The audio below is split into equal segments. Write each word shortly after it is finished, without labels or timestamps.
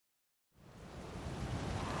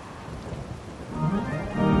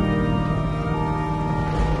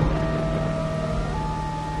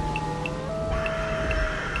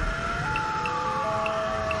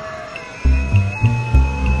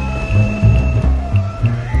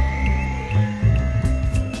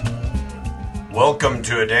Welcome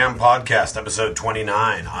to A Damn Podcast, episode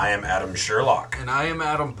 29. I am Adam Sherlock. And I am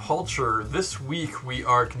Adam Pulcher. This week we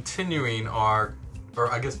are continuing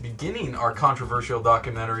beginning our controversial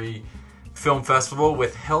documentary film festival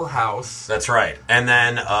with Hell House. That's right. And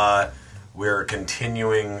then we're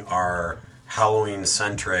continuing our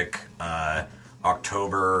Halloween-centric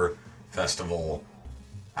October festival.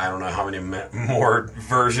 I don't know how many more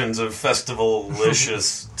versions of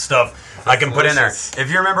festival-licious stuff I can put in there. If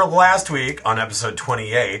you remember last week on episode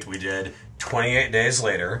 28, we did 28 Days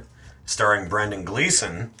Later, starring Brendan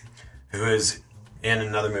Gleeson, who is in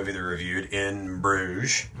another movie that we reviewed, In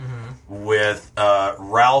Bruges, with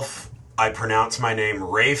Ralph, I pronounce my name,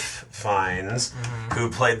 Rafe Fiennes, who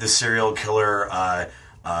played the serial killer,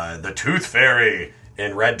 the Tooth Fairy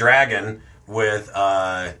in Red Dragon, with...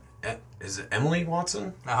 is it Emily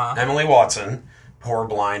Watson? Emily Watson. Poor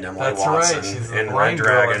blind Emily Watson. Right. She's in Red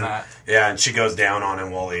Dragon. Yeah, and she goes down on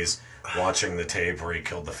him while he's watching the tape where he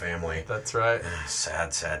killed the family. That's right.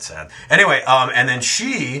 Sad, sad, sad. Anyway, and then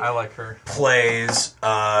she... I like her. ...plays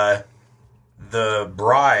the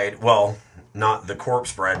bride... Well, not the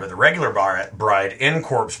corpse bride, but the regular bride in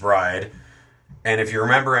Corpse Bride. And if you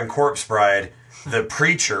remember in Corpse Bride, the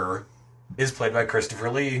preacher is played by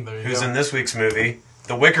Christopher Lee, who's in this week's movie,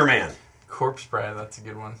 The Wicker Man. Corpse Bride, that's a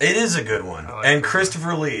good one. It is a good one. Like and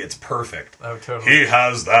Christopher Lee, it's perfect. Oh, totally. He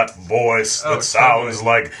has that voice that sounds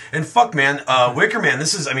like... And fuck, man, Wicker Man,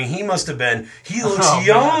 this is... I mean, he must have been... He looks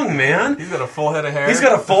young, man. He's got a full head of hair. He's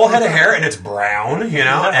got a full head of hair, and it's brown, you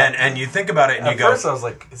know? And you think about it, and you go... At first, I was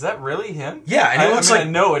like, is that really him? Yeah, and he looks like... I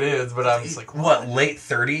know it is, but I was like... What, late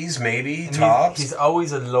 30s, maybe, tops? He's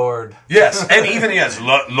always a lord. Yes, and even he has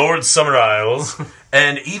Lord Summer Isles...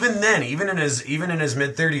 And even then, even in his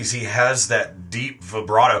mid-30s, he has that deep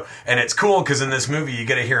vibrato. And it's cool because in this movie, you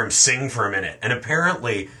get to hear him sing for a minute. And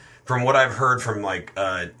apparently, from what I've heard from like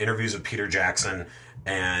interviews with Peter Jackson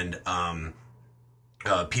and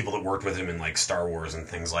people that worked with him in like Star Wars and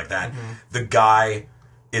things like that, the guy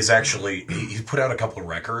is actually he put out a couple of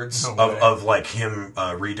records of like him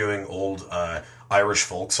redoing old Irish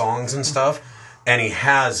folk songs and stuff. And he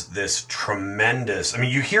has this tremendous... I mean,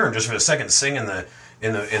 you hear him just for a second sing in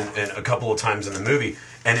a couple of times in the movie,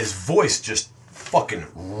 and his voice just fucking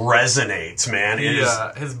resonates, man.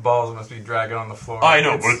 His balls must be dragging on the floor. I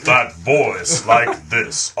know, with that voice like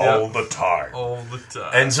this all the time. All the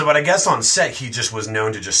time. And so, but I guess on set, he just was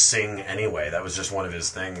known to just sing anyway. That was just one of his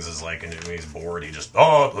things, is like, when he's bored, he just,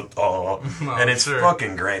 and it's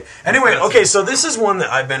fucking great. Anyway, okay, so this is one that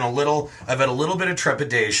I've had a little bit of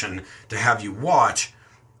trepidation to have you watch.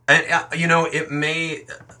 And, you know, it may,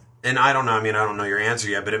 and I don't know, I don't know your answer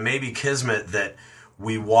yet, but it may be kismet that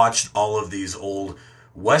we watched all of these old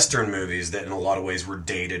Western movies that in a lot of ways were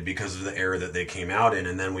dated because of the era that they came out in,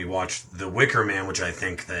 and then we watched The Wicker Man, which I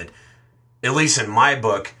think that, at least in my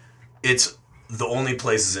book, it's the only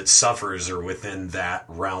places it suffers are within that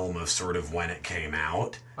realm of sort of when it came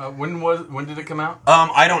out. When did it come out?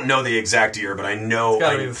 I don't know the exact year, but I know it's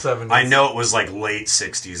gotta be the 70s. I know it was like late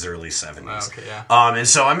 60s, early 70s. Oh, okay, yeah. And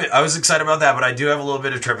so I was excited about that, but I do have a little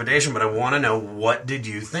bit of trepidation. But I want to know, what did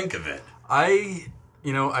you think of it? I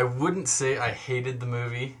wouldn't say I hated the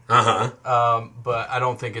movie. But I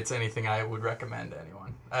don't think it's anything I would recommend to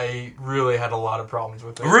anyone. I really had a lot of problems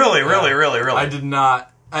with it. Really? I did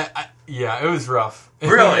not. Yeah, it was rough.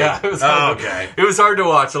 Really? Yeah, it was hard. It was hard to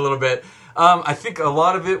watch a little bit. I think a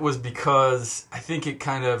lot of it was because I think it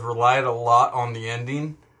kind of relied a lot on the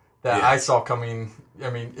ending that I saw coming. I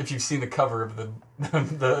mean, if you've seen the cover of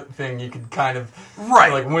the thing, you could kind of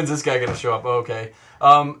like, when's this guy going to show up? Oh, okay.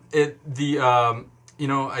 I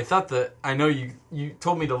thought that, I know you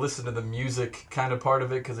told me to listen to the music kind of part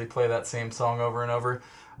of it because they play that same song over and over.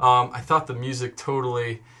 I thought the music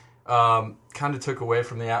totally kind of took away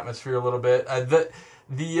from the atmosphere a little bit.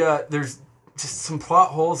 There's just some plot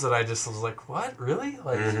holes that I just was like, what, really?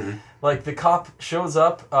 Like the cop shows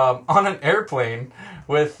up on an airplane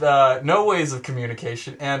with no ways of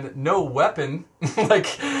communication and no weapon. Now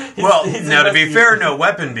to be fair, no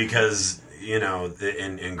weapon, because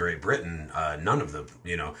in Great Britain, none of them,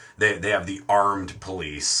 they have the armed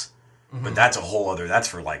police. But that's a whole other... That's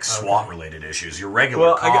for, like, SWAT-related issues. Your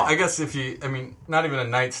regular cop... I guess if you... not even a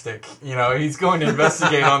nightstick. He's going to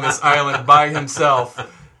investigate on this island by himself.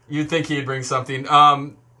 You'd think he'd bring something.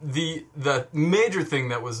 The major thing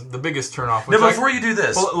that was the biggest turnoff... Now, before you do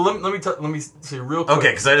this... Well, let me say real quick. Okay,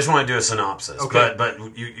 because I just want to do a synopsis. Okay.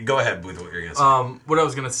 But you go ahead with what you're going to say. What I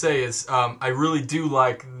was going to say is I really do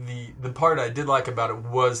like... The part I did like about it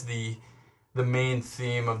was the main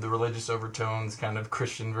theme of the religious overtones, kind of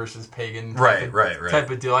Christian versus pagan type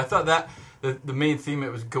of deal. I thought that the main theme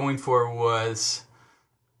it was going for was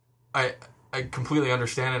I completely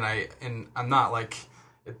understand, and I'm not like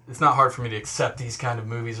it's not hard for me to accept these kind of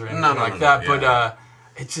movies or anything like that. Yeah. But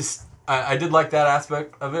it just I did like that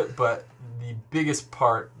aspect of it, but the biggest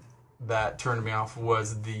part that turned me off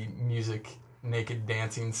was the music, naked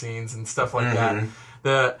dancing scenes and stuff like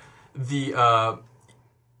that.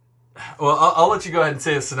 Well, I'll let you go ahead and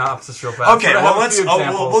say a synopsis real fast. Okay, well,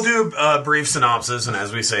 we'll do a brief synopsis, and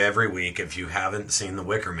as we say every week, if you haven't seen The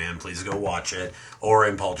Wicker Man, please go watch it, or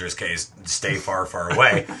in Palter's case, stay far, far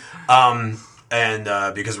away,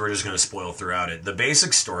 because we're just going to spoil throughout it. The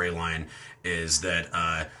basic storyline is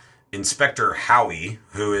that Inspector Howie,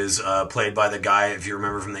 who is played by the guy, if you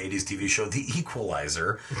remember from the 80s TV show, The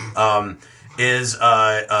Equalizer, is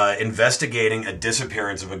investigating a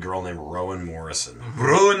disappearance of a girl named Rowan Morrison. Mm-hmm.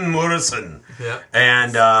 Rowan Morrison. Yeah.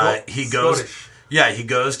 And he goes Scottish. Yeah, he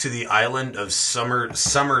goes to the island of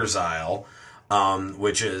Summer's Isle,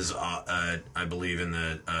 which is I believe in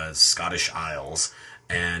the Scottish Isles,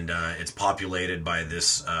 and it's populated by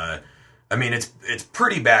this it's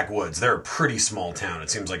pretty backwoods. They're a pretty small town. It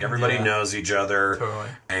seems like everybody knows each other. Totally.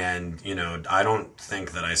 And, I don't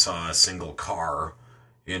think that I saw a single car.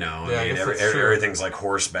 Everything's like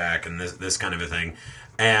horseback and this kind of a thing.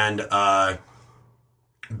 And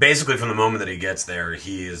basically from the moment that he gets there,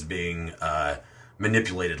 he is being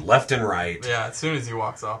manipulated left and right. Yeah, as soon as he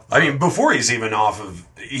walks off. Before he's even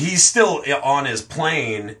he's still on his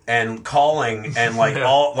plane and calling, and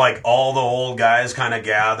all the old guys kind of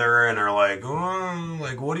gather and are like, oh,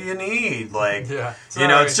 what do you need?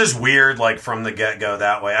 It's just weird, from the get-go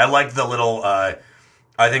that way. I like the little...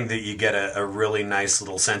 I think that you get a really nice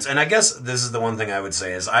little sense. And I guess this is the one thing I would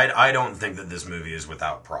say is I don't think that this movie is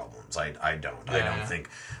without problems. I don't. Yeah. I don't think,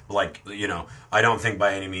 I don't think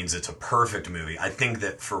by any means it's a perfect movie. I think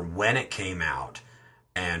that for when it came out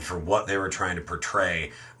and for what they were trying to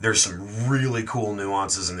portray, there's some really cool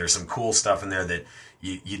nuances and there's some cool stuff in there that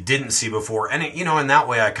you didn't see before. And, in that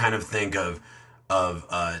way I kind of think of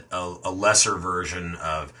a lesser version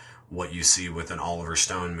of what you see with an Oliver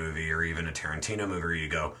Stone movie or even a Tarantino movie where you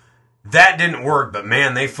go, that didn't work, but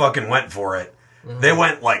man, they fucking went for it. Mm-hmm. They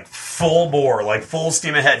went full bore, full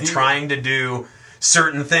steam ahead, trying to do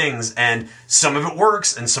certain things, and some of it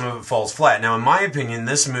works and some of it falls flat. Now, in my opinion,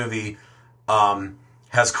 this movie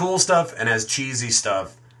has cool stuff and has cheesy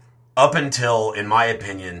stuff up until, in my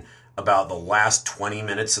opinion, about the last 20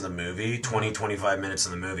 minutes of the movie, 25 minutes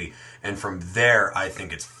of the movie. And from there, I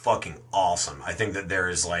think it's fucking awesome. I think that there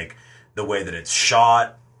is, the way that it's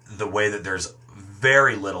shot, the way that there's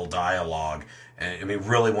very little dialogue. And,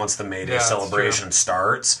 really, once the May Day celebration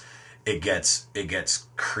starts, it gets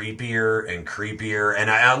creepier and creepier. And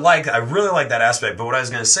I really like that aspect. But what I was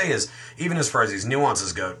going to say is, even as far as these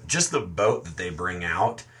nuances go, just the boat that they bring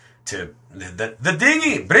out to the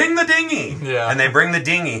dinghy, bring the dinghy. Yeah. And they bring the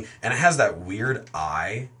dinghy, and it has that weird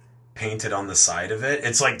eye painted on the side of it.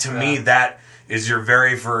 It's to me, that is your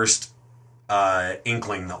very first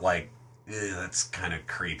inkling that that's kind of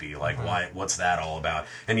creepy. Why? What's that all about?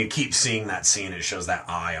 And you keep seeing that scene. It shows that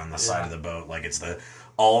eye on the side of the boat, it's the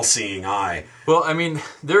all-seeing eye. Well,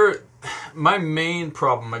 my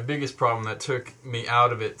biggest problem that took me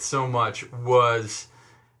out of it so much was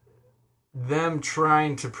them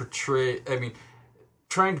trying to portray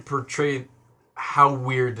how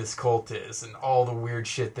weird this cult is and all the weird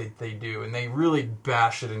shit they do, and they really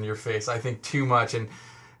bash it in your face, I think, too much. And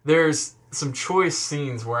there's some choice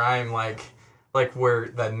scenes where I'm where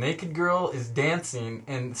that naked girl is dancing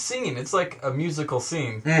and singing. It's like a musical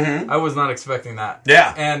scene. Mm-hmm. I was not expecting that.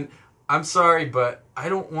 Yeah. And I'm sorry, but I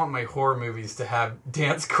don't want my horror movies to have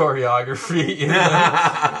dance choreography in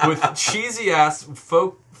them with cheesy-ass,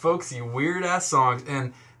 folksy, weird-ass songs,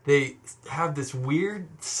 and they have this weird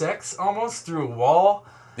sex almost through a wall.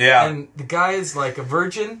 Yeah. And the guy is a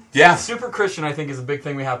virgin. Yeah. He's super Christian, I think, is a big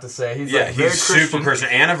thing we have to say. He's very Christian. Super Christian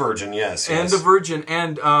and a virgin, yes. And a virgin.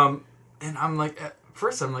 And I'm at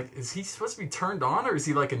first I'm is he supposed to be turned on, or is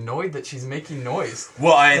he annoyed that she's making noise?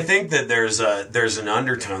 Well, I think that there's an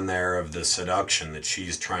undertone there of the seduction, that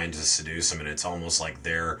she's trying to seduce him, and it's almost like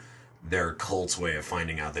their cult's way of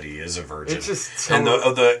finding out that he is a virgin. It's just and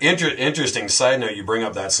the interesting side note, you bring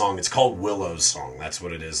up that song. It's called Willow's Song. That's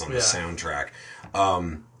what it is on the soundtrack.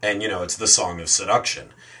 And it's the song of seduction,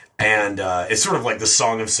 and it's sort of like the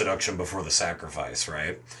song of seduction before the sacrifice,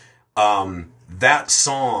 right? That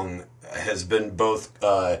song has been both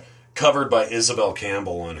covered by Isabel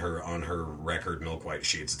Campbell on her record Milk White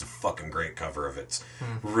Sheets. It's a fucking great cover of it. It's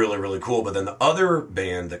really, really cool. But then the other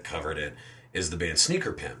band that covered it is the band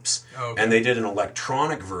Sneaker Pimps. Okay. And they did an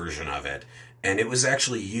electronic version of it, and it was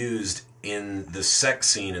actually used in the sex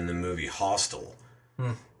scene in the movie Hostel.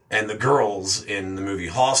 And the girls in the movie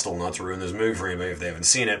Hostel, not to ruin this movie for anybody if they haven't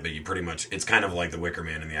seen it, but you pretty much, it's kind of like the Wicker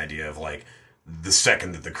Man in the idea of like, the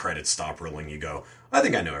second that the credits stop rolling, you go, I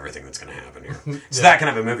think I know everything that's going to happen here. It's that kind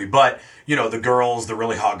of a movie. But, you know, the girls, the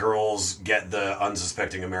really hot girls, get the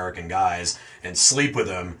unsuspecting American guys and sleep with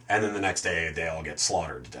them, and then the next day they all get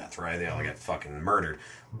slaughtered to death, right? They all get fucking murdered.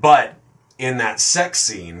 But in that sex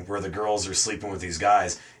scene where the girls are sleeping with these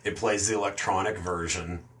guys, it plays the electronic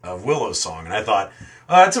version of Willow's song. And I thought,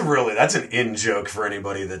 that's an in-joke for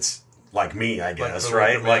anybody that's like me, I guess, like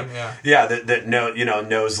right? Like, that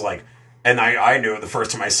knows, like, and I knew it the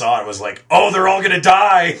first time I saw it. I was like, oh, they're all gonna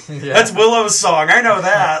die. Yeah. That's Willow's song. I know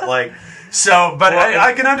that. Like, so, but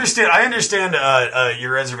I can understand. I understand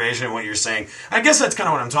your reservation and what you're saying. I guess that's kind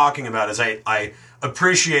of what I'm talking about. Is I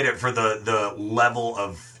appreciate it for the level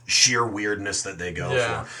of sheer weirdness that they go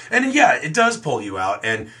for. And yeah, it does pull you out.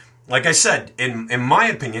 And like I said, in my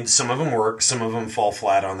opinion, some of them work, some of them fall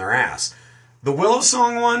flat on their ass. The Willow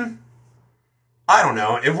song one, I don't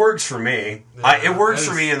know. It works for me. Yeah, it works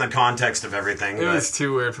for me in the context of everything. It was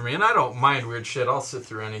too weird for me, and I don't mind weird shit. I'll sit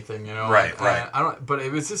through anything, you know. Right. I don't. But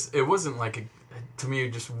it was just. It wasn't like to me.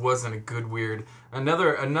 It just wasn't a good weird.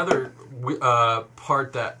 Another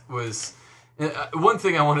part that was. One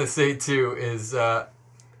thing I want to say too is the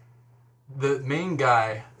main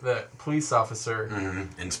guy, the police officer,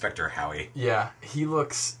 Inspector Howie. Yeah, he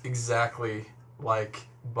looks exactly like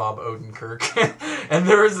Bob Odenkirk. And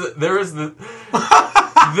there was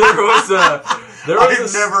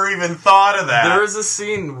I've never even thought of that. There is a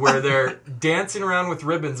scene where they're dancing around with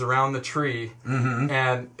ribbons around the tree,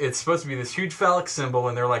 and it's supposed to be this huge phallic symbol,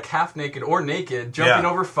 and they're like half naked or naked, jumping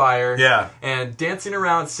over fire, and dancing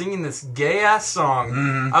around, singing this gay ass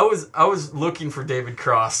song. I was looking for David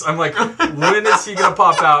Cross. I'm like, when is he gonna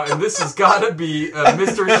pop out? And this has got to be a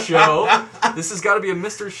Mr. Show. This has got to be a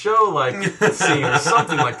Mr. Show like scene or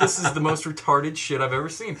something. Like, this is the most retarded shit I've ever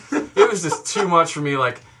seen. It was just too much for me.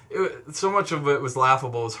 Like, so much of it was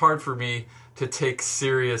laughable. It was hard for me to take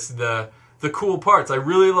serious the cool parts. I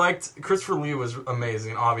really liked Christopher Lee was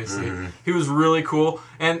amazing. Obviously, he was really cool,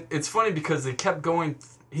 and it's funny because they kept going.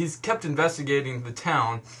 He's kept investigating the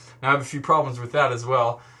town. Now, I have a few problems with that as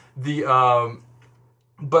well.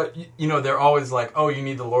 But you know, they're always like, "Oh, you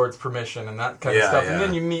need the Lord's permission" and that kind of stuff. Yeah. And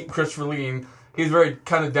then you meet Christopher Lee, and he's very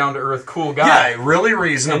kind of down to earth, cool guy. Yeah, really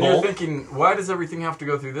reasonable. And you're thinking, why does everything have to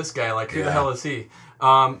go through this guy? Like, who the hell is he?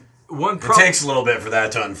 It takes a little bit for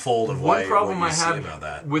that to unfold of one problem I had about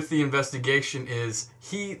that. With the investigation is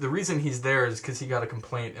the reason he's there is because he got a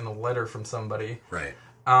complaint in a letter from somebody. Right.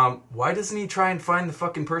 Why doesn't he try and find the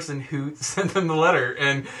fucking person who sent him the letter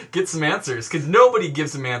and get some answers? Because nobody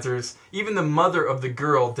gives him answers. Even the mother of the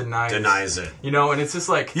girl denies it. You know, and it's just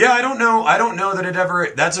like... Yeah, I don't know that it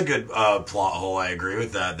ever... That's a good plot hole. I agree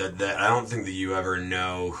with that. That I don't think that you ever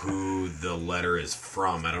know who the letter is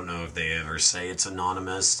from. I don't know if they ever say it's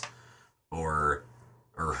anonymous or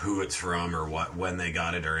who it's from or when they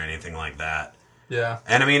got it or anything like that. Yeah.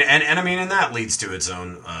 And I mean, and that leads to its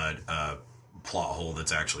own... plot hole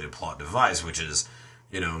that's actually a plot device, which is,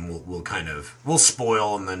 you know, we'll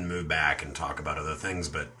spoil and then move back and talk about other things,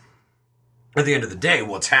 but at the end of the day,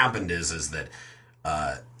 what's happened is that,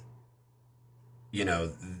 you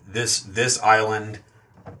know, this island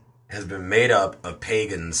has been made up of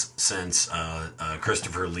pagans since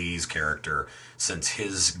Christopher Lee's character, since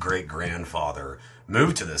his great-grandfather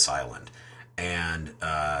moved to this island, and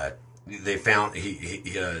they found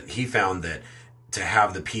he found that to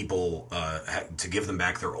have the people, to give them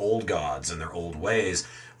back their old gods and their old ways,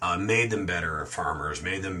 made them better farmers,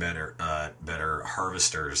 made them better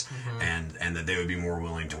harvesters, and that they would be more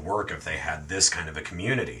willing to work if they had this kind of a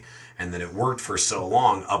community. And that it worked for so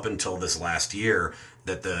long, up until this last year,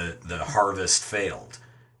 that the harvest failed.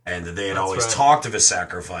 And that they had always talked of a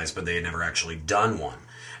sacrifice, but they had never actually done one.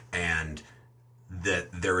 And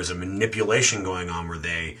that there was a manipulation going on where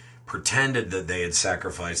they pretended that they had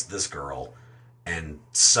sacrificed this girl, and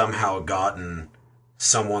somehow gotten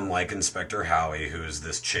someone like Inspector Howie, who is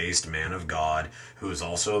this chaste man of God, who is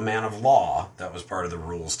also a man of law, that was part of the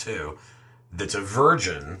rules too, that's a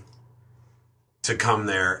virgin, to come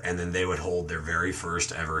there, and then they would hold their very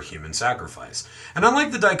first ever human sacrifice. And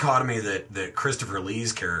unlike the dichotomy that Christopher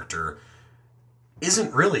Lee's character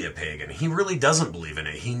isn't really a pagan, he really doesn't believe in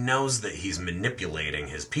it. He knows that he's manipulating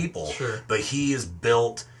his people, but he is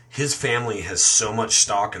built... His family has so much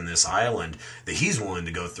stock in this island that he's willing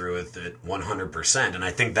to go through with it 100%. And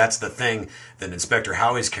I think that's the thing that Inspector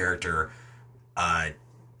Howie's character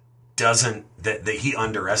doesn't... That he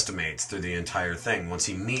underestimates through the entire thing. Once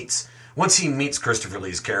he meets Christopher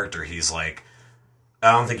Lee's character, he's like,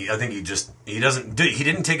 I don't think I think he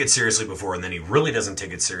didn't take it seriously before, and then he really doesn't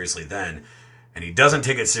take it seriously then. And he doesn't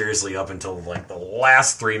take it seriously up until like the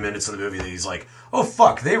last 3 minutes of the movie that he's like, oh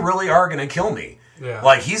fuck, they really are gonna kill me. Yeah.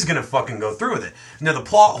 Like, he's gonna fucking go through with it. Now, the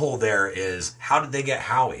plot hole there is, how did they get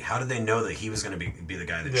Howie? How did they know that he was gonna be the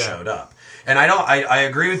guy that showed up? And I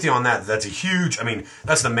agree with you on that. That's a huge, I mean,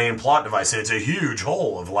 that's the main plot device, and it's a huge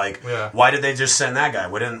hole of like, why did they just send that guy?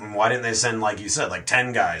 Why didn't they send, like you said, like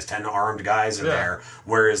 10 armed guys in there?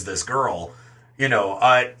 Where is this girl? You know,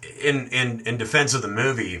 in defense of the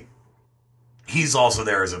movie, he's also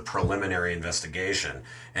there as a preliminary investigation,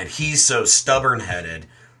 and he's so stubborn-headed.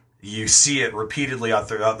 You see it repeatedly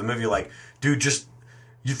throughout the movie, like, dude,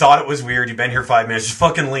 you thought it was weird, you've been here 5 minutes, just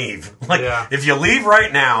fucking leave. Like, if you leave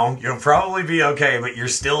right now, you'll probably be okay, but you're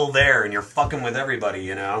still there, and you're fucking with everybody,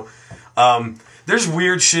 you know? There's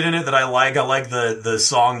weird shit in it that I like. I like the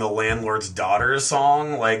song, The Landlord's Daughter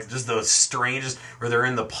song, like, just the strangest, where they're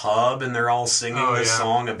in the pub, and they're all singing this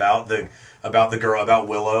song about the girl, about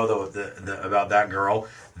Willow, about that girl.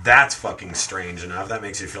 That's fucking strange enough. That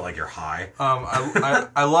makes you feel like you're high.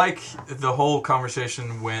 I like the whole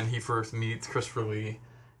conversation when he first meets Christopher Lee,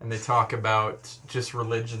 and they talk about just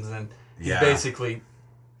religions, and he's basically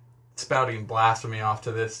spouting blasphemy off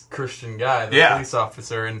to this Christian guy, the police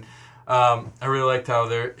officer, and I really liked how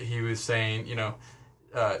he was saying, you know,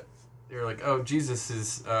 they're like, oh, Jesus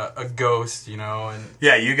is a ghost, you know, and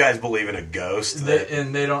you guys believe in a ghost,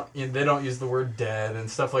 and they don't use the word dead and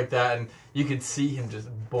stuff like that, and you could see him just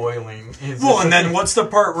boiling. And then what's the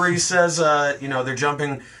part where he says, you know,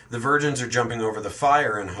 the virgins are jumping over the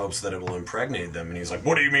fire in hopes that it will impregnate them, and he's like,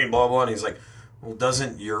 what do you mean, blah blah, and he's like, well,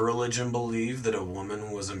 doesn't your religion believe that a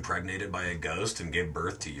woman was impregnated by a ghost and gave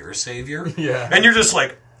birth to your savior? Yeah, and you're just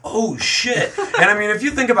like, oh shit. And I mean, if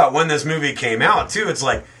you think about when this movie came out too, it's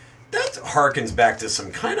like, that harkens back to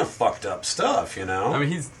some kind of fucked up stuff, you know? I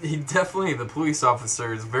mean, he definitely, the police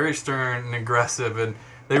officer is very stern and aggressive, and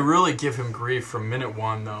they really give him grief from minute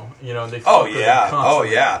one, though. You know, they oh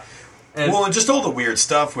yeah. And just all the weird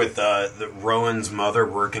stuff with Rowan's mother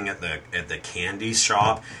working at the candy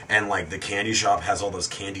shop, and like the candy shop has all those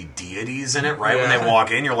candy deities in it, right? When they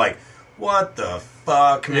walk in, you're like, what the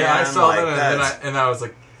fuck, man? Yeah, I saw that, and I was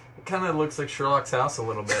like, kind of looks like Sherlock's house a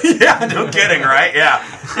little bit. Yeah, no kidding, right? Yeah,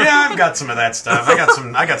 I've got some of that stuff. I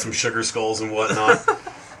got some sugar skulls and whatnot.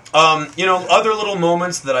 You know, other little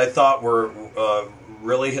moments that I thought were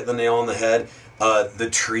really hit the nail on the head. The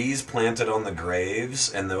trees planted on the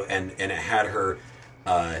graves, and it had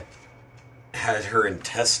her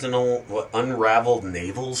intestinal unraveled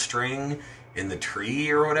navel string in the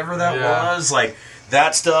tree or whatever that was, like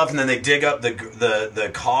that stuff. And then they dig up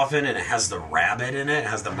the coffin, and it has the rabbit in it. It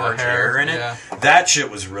has the March Hare in it. Yeah. That shit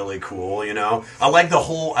was really cool, you know. I like the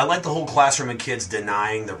whole classroom of kids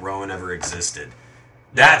denying that Rowan ever existed.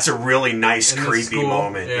 That's a really nice, creepy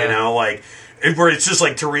moment, you know, like where it's just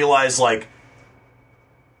like to realize like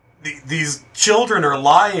these children are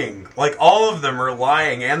lying, like all of them are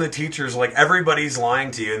lying, and the teachers, like everybody's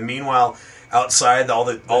lying to you, and meanwhile, outside, all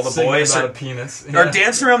the boys are penis. Are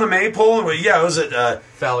dancing around the maypole. And was it the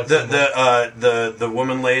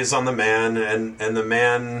woman lays on the man, and the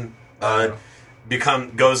man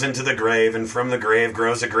goes into the grave, and from the grave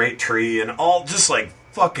grows a great tree, and all just like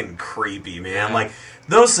fucking creepy, man. Yeah. Like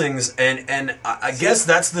those things, and I guess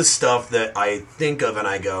that's the stuff that I think of, and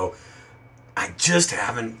I go, I just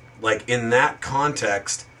haven't, like in that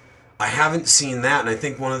context, I haven't seen that, and I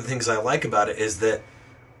think one of the things I like about it is that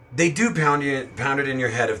they do pound it in your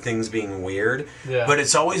head of things being weird, but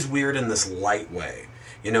it's always weird in this light way.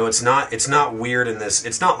 You know, it's not weird in this.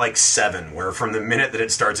 It's not like Seven, where from the minute that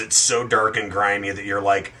it starts, it's so dark and grimy that you're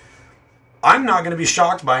like, I'm not going to be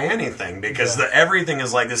shocked by anything because everything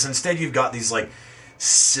is like this. Instead, you've got these like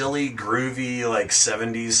silly, groovy, like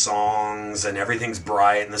 70s songs, and everything's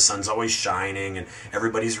bright, and the sun's always shining, and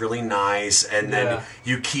everybody's really nice, and then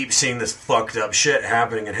you keep seeing this fucked up shit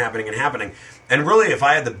happening and happening and happening. And really, if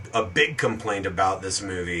I had a big complaint about this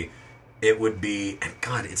movie, it would be, and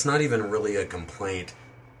God, it's not even really a complaint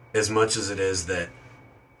as much as it is that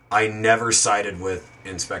I never sided with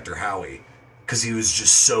Inspector Howie, because he was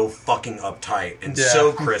just so fucking uptight and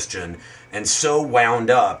so Christian and so wound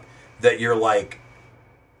up that you're like,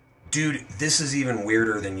 dude, this is even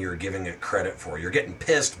weirder than you're giving it credit for. You're getting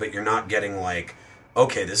pissed, but you're not getting like,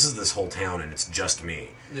 okay, this is this whole town and it's just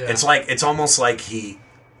me. Yeah. It's almost like he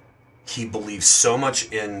believes so much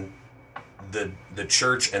in the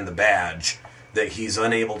church and the badge that he's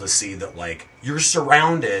unable to see that, like, you're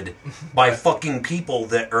surrounded by fucking people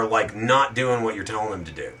that are like not doing what you're telling them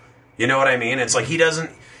to do. You know what I mean? It's like he doesn't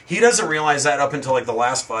realize that up until like the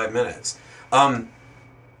last 5 minutes.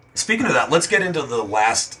 Speaking of that, let's get into the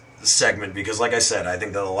last segment because, like I said, I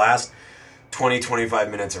think that the last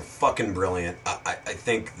 20-25 minutes are fucking brilliant. I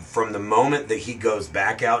think from the moment that he goes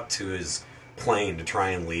back out to his plane to try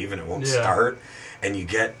and leave and it won't start, and you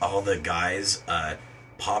get all the guys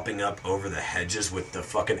popping up over the hedges with the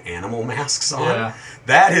fucking animal masks on. Yeah.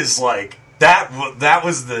 That is like that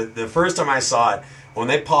was the first time I saw it. When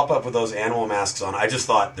they pop up with those animal masks on, I just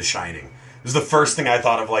thought The Shining. It was the first thing I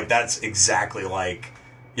thought of. Like, that's exactly like,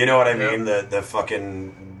 you know what I mean? The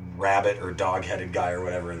fucking rabbit or dog-headed guy or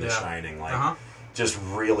whatever in The Shining. Like, just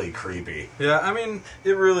really creepy. Yeah, I mean,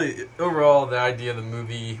 it really, overall, the idea of the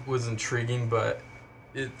movie was intriguing, but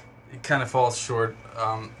it kind of falls short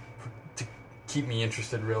to keep me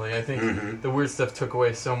interested, really. I think the weird stuff took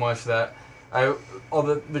away so much that all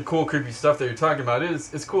the cool, creepy stuff that you're talking about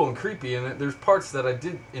is cool and creepy, and there's parts that I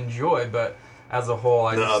did enjoy, but as a whole,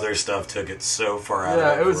 other stuff took it so far out.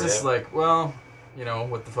 Yeah, it was just like, well, you know,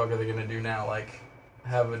 what the fuck are they gonna do now? Like,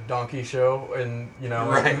 have a donkey show, and you know,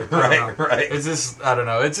 right. It's just, I don't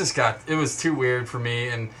know. It was too weird for me,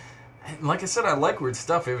 and like I said, I like weird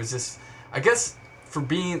stuff. It was just, I guess, for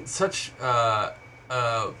being such a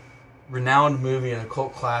renowned movie and a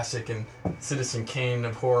cult classic and Citizen Kane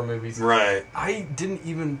of horror movies. Right. I didn't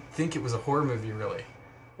even think it was a horror movie, really.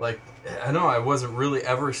 Like, I know I wasn't really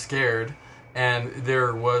ever scared, and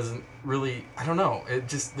there wasn't really, I don't know, it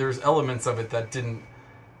just, there's elements of it that didn't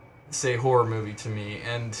say horror movie to me,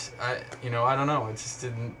 and I don't know, it just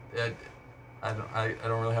didn't, I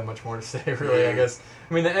don't really have much more to say, really, I guess.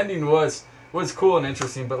 I mean, the ending was cool and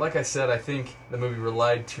interesting, but like I said, I think the movie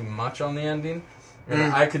relied too much on the ending.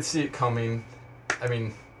 And I could see it coming. I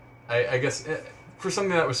mean, I guess for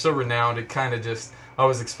something that was so renowned, it kind of just, I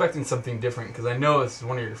was expecting something different because I know it's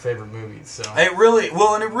one of your favorite movies. So it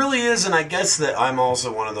really is, and I guess that I'm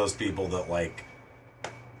also one of those people that, like,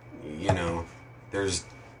 you know, there's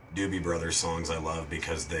Doobie Brothers songs I love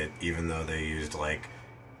because even though they used like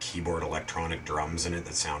keyboard electronic drums in it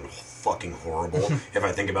that sound fucking horrible. If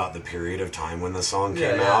I think about the period of time when the song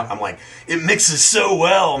came out, I'm like, it mixes so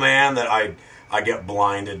well, man, that I get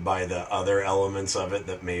blinded by the other elements of it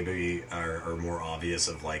that maybe are more obvious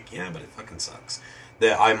of like, yeah, but it fucking sucks.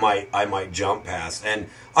 That I might jump past. And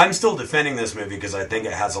I'm still defending this movie because I think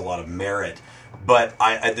it has a lot of merit. But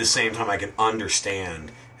at the same time, I can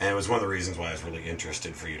understand. And it was one of the reasons why I was really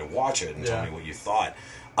interested for you to watch it and tell me what you thought.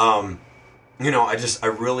 You know, I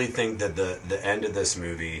really think that the end of this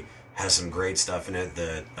movie has some great stuff in it.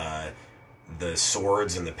 The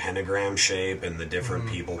swords and the pentagram shape and the different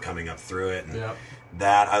people coming up through it. And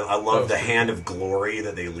that, I love the hand of glory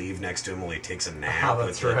that they leave next to him while he takes a nap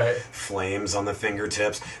with the flames on the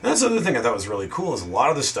fingertips. And that's the other thing I thought was really cool is a lot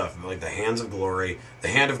of the stuff, like the hand of glory,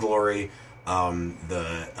 the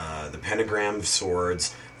pentagram of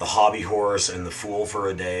swords, the hobby horse, and the fool for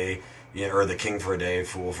a day, or the king for a day,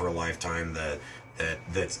 fool for a lifetime, that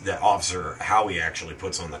Officer Howie actually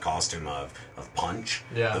puts on the costume of Punch,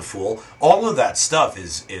 the Fool. All of that stuff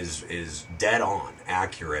is dead on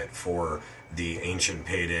accurate for the ancient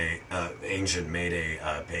Mayday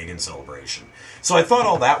pagan celebration. So I thought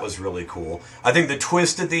all that was really cool. I think the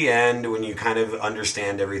twist at the end, when you kind of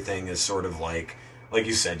understand everything, is sort of like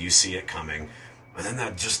you said, you see it coming. And then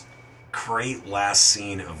that just great last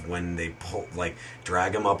scene of when they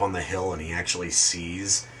drag him up on the hill and he actually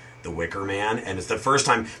sees the Wicker Man, and it's the first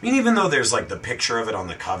time. I mean, even though there's like the picture of it on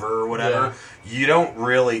the cover or whatever, you don't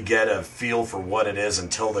really get a feel for what it is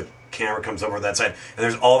until the camera comes over that side, and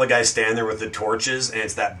there's all the guys standing there with the torches, and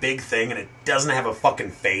it's that big thing, and it doesn't have a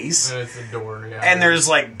fucking face. And it's a door, and there's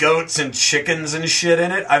like goats and chickens and shit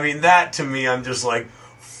in it. I mean, that to me, I'm just like,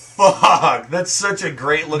 fuck, that's such a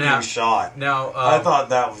great looking shot. Now, I thought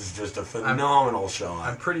that was just a phenomenal shot.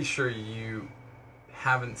 I'm pretty sure you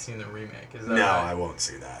haven't seen the remake, is that right? I won't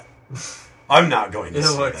see that. I'm not going to see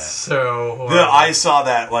that. It looks so horrible. I saw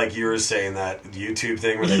that, like you were saying, that YouTube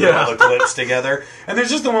thing where they put all the clips together. And there's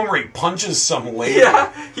just the one where he punches some lady.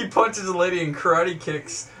 Yeah, he punches a lady and karate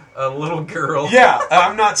kicks a little girl. Yeah,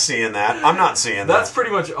 I'm not seeing that. That's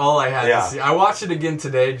pretty much all I had to see. I watched it again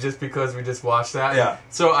today just because we just watched that. Yeah.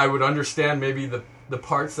 So I would understand maybe the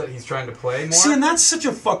parts that he's trying to play more. See, and that's such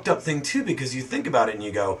a fucked up thing, too, because you think about it and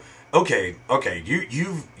you go, okay,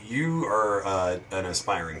 you are an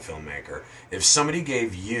aspiring filmmaker. If somebody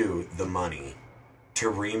gave you the money to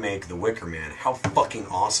remake The Wicker Man, how fucking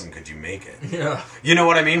awesome could you make it? Yeah. You know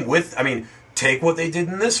what I mean? Take what they did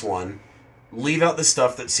in this one, leave out the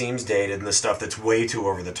stuff that seems dated and the stuff that's way too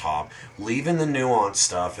over the top, leave in the nuanced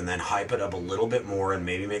stuff, and then hype it up a little bit more and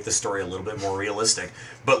maybe make the story a little bit more realistic,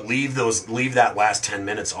 but leave that last 10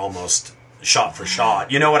 minutes almost shot for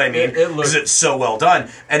shot. You know what I mean? Because it's so well done.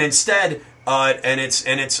 And instead,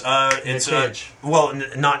 Cage.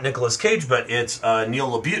 Not Nicolas Cage, but it's Neil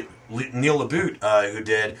LaBute, who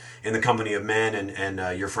did In the Company of Men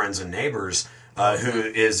and Your Friends and Neighbors, who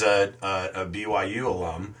is a BYU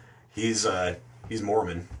alum. He's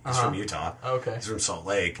Mormon. He's from Utah. Okay. He's from Salt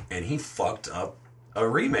Lake, and he fucked up a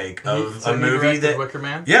remake of So a he movie directed that Wicker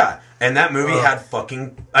Man? Yeah, and that movie had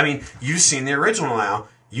fucking. I mean, you've seen the original now.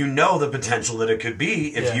 You know the potential that it could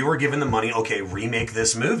be if you were given the money. Okay, remake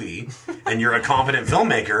this movie, and you're a competent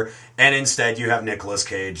filmmaker, and instead you have Nicolas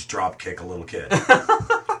Cage drop kick a little kid.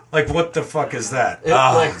 Like, what the fuck is that?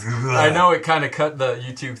 I know it kind of cut the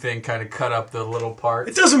YouTube thing, kind of cut up the little part.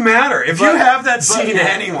 It doesn't matter if you have that scene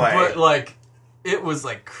anyway. But like, it was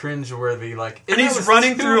like cringeworthy. Like, and he's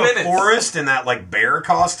running through a forest in that like bear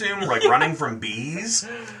costume, like running from bees.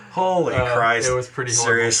 Holy Christ! It was pretty horrible.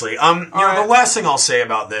 Seriously. The last thing I'll say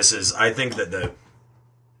about this is I think that the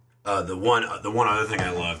one other thing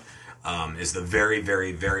I love is the very,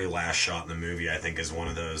 very, very last shot in the movie. I think is one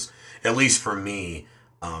of those, at least for me,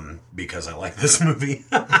 because I like this movie.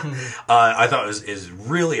 I thought is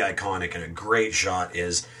really iconic and a great shot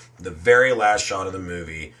is the very last shot of the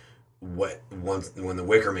movie. When the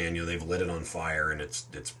Wicker Man, they've lit it on fire and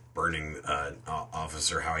it's burning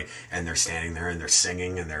Officer Howie, and they're standing there and they're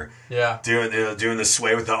singing and they're doing the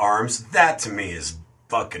sway with the arms. That to me is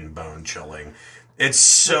fucking bone chilling. It's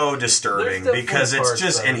so disturbing because it's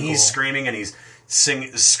just, and he's screaming and he's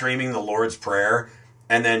screaming the Lord's Prayer,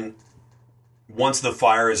 and then once the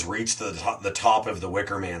fire has reached the top of the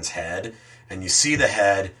Wicker Man's head, and you see the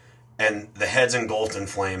head. And the head's engulfed in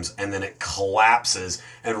flames, and then it collapses.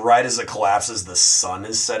 And right as it collapses, the sun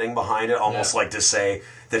is setting behind it, almost like to say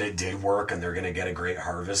that it did work and they're going to get a great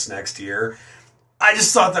harvest next year. I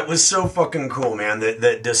just thought that was so fucking cool, man.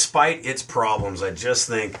 That despite its problems, I just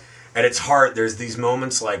think at its heart, there's these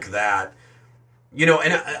moments like that.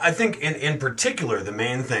 And I think in particular, the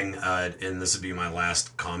main thing, and this would be my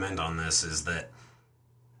last comment on this, is that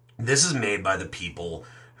this is made by the people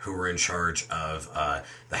who were in charge of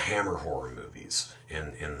the Hammer horror movies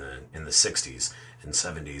in the 60s and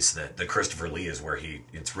 70s. That the Christopher Lee is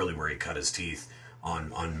it's really where he cut his teeth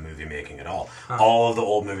on movie making at all. All of the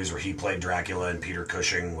old movies where he played Dracula and Peter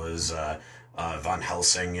Cushing was Van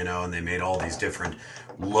Helsing, and they made all these different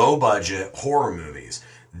low budget horror movies.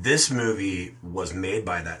 This movie was made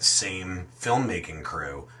by that same filmmaking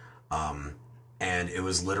crew, and it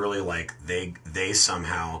was literally like they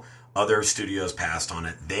somehow. Other studios passed on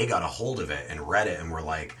it. They got a hold of it and read it and were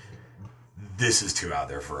like, "This is too out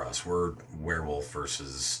there for us. We're werewolf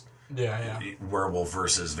versus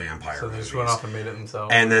vampire." So they just went off and made it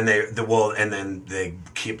themselves. And then they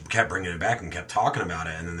kept bringing it back and kept talking about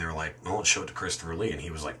it. And then they were like, "Well, let's show it to Christopher Lee." And he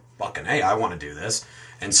was like, "Fucking hey, I want to do this."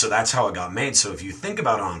 And so that's how it got made. So if you think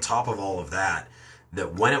about it, on top of all of that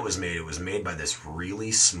when it was made by this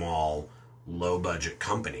really small, low budget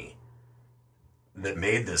company that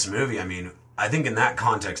made this movie. I mean, I think in that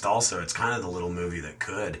context also, it's kind of the little movie that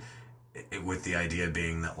could, with the idea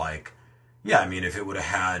being that, like, I mean, if it would have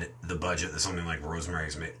had the budget that something like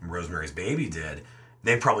Rosemary's Baby did,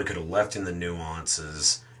 they probably could have left in the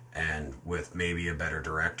nuances and with maybe a better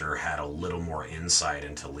director had a little more insight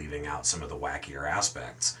into leaving out some of the wackier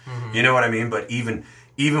aspects. Mm-hmm. You know what I mean? But even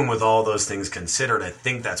with all those things considered, I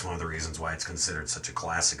think that's one of the reasons why it's considered such a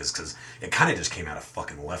classic is because it kind of just came out of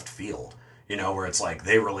fucking left field. Where it's like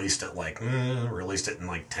they released it in like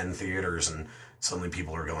 10 theaters and suddenly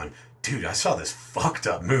people are going, dude, I saw this fucked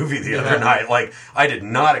up movie the other night. Like, I did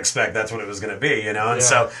not expect that's what it was going to be, And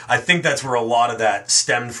so I think that's where a lot of that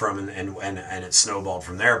stemmed from and it snowballed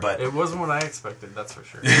from there. But it wasn't what I expected, that's for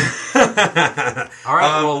sure. All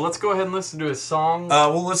right, well, let's go ahead and listen to a song.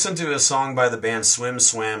 We'll listen to a song by the band Swim,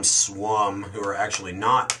 Swam, Swum, who are actually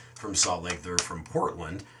not from Salt Lake. They're from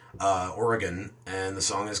Portland. Oregon, and the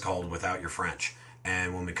song is called Without Your French.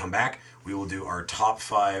 And when we come back, we will do our top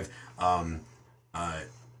 5 town. What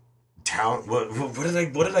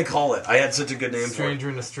did I call it? I had such a good name for it.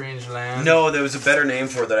 Stranger in a Strange Land. No, there was a better name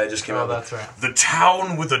for it that I just came up with. Oh, that's right. The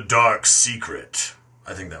Town with a Dark Secret.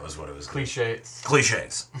 I think that was what it was.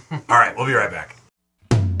 Clichés. All right, we'll be right back.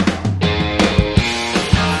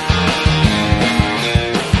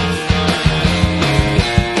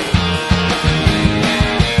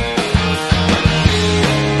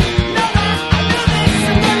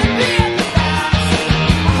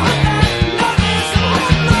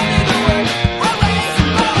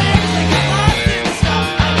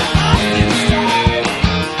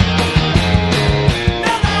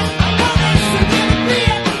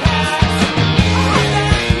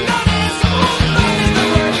 Notice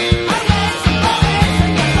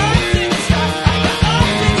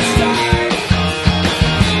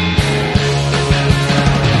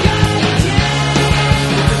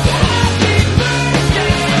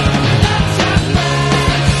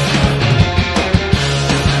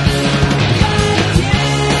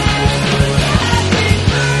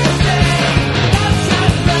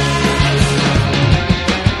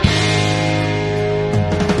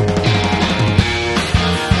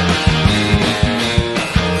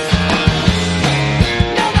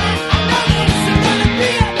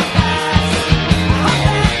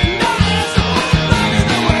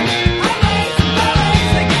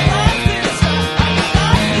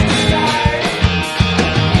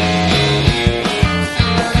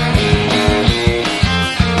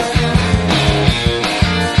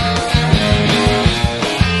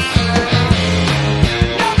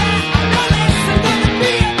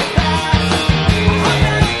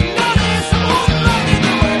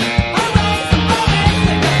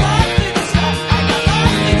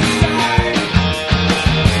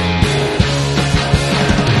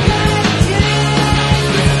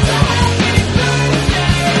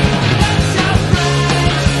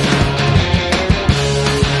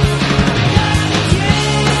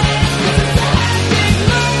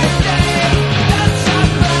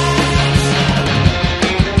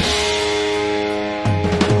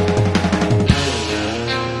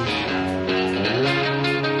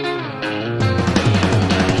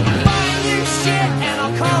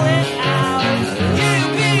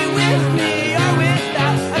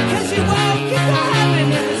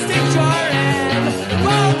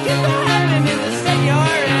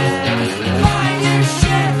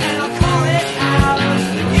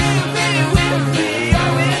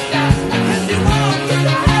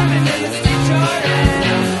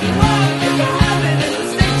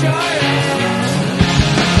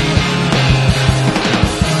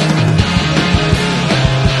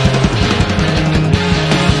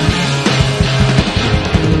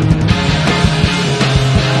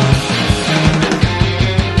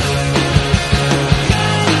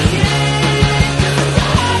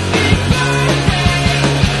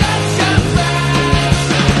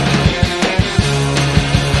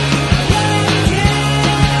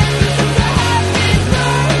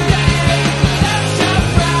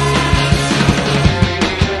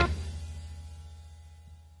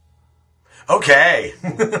Okay.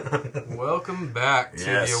 Welcome back to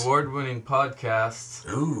the award-winning podcast.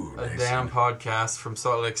 Ooh, a damn podcast from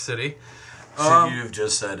Salt Lake City. Should you have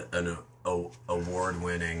just said an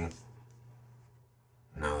award-winning?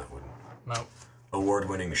 No, that wouldn't. No.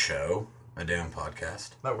 Award-winning show, a damn podcast.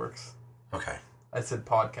 That works. Okay. I said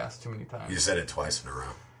podcast too many times. You said it twice in a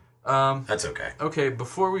row. That's okay. Okay,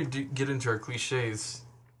 before we get into our cliches,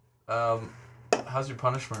 how's your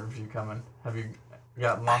punishment review coming? Have you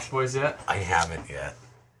got Lost Boys yet? I haven't yet.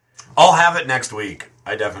 I'll have it next week.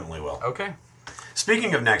 I definitely will. Okay.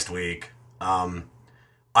 Speaking of next week, I'm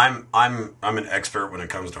an expert when it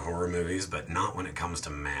comes to horror movies, but not when it comes to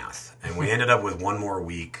math. And we ended up with one more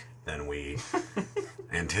week than we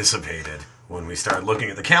anticipated when we started looking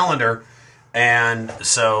at the calendar. And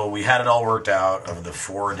so we had it all worked out of the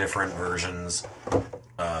 4 different versions,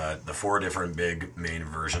 the 4 different big main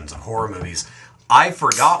versions of horror movies. I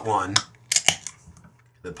forgot one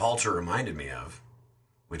that Palter reminded me of,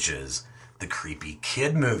 which is the Creepy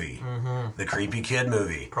Kid movie. Mm-hmm. The Creepy Kid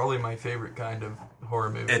movie. Probably my favorite kind of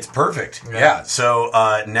horror movie. It's perfect. Yeah. So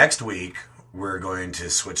next week, we're going to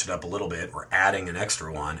switch it up a little bit. We're adding an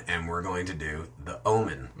extra one, and we're going to do The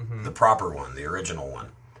Omen, the proper one, the original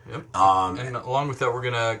one. Yep. And along with that, we're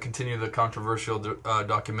going to continue the controversial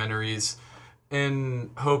documentaries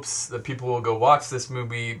in hopes that people will go watch this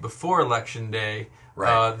movie before Election Day.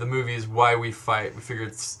 Right. The movie is Why We Fight. We figure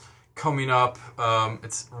it's coming up.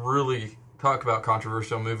 It's really talk about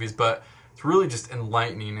controversial movies, but it's really just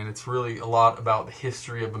enlightening, and it's really a lot about the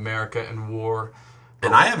history of America and war.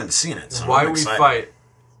 And I haven't seen it, so Why I'm We excited. Fight.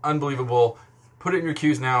 Unbelievable. Put it in your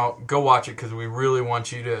queues now. Go watch it because we really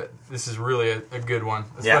want you to. This is really a good one,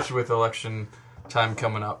 especially with election time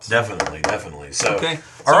coming up. So. Definitely. So, okay.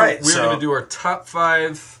 All right. We're going to do our top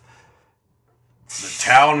 5. The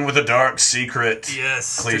town with a dark secret.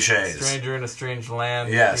 Cliches. Stranger in a strange land.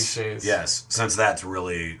 Cliches. Yes. Since that's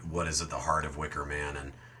really what is at the heart of Wicker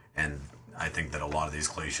Man, and I think that a lot of these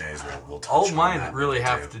cliches will touch all on mine that really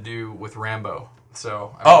have too. to do with Rambo.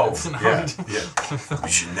 So yeah. We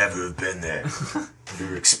should never have been there. We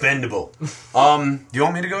were expendable. Do you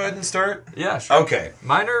want me to go ahead and start? Yeah, sure. Okay.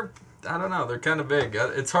 Mine are, I don't know, they're kind of big.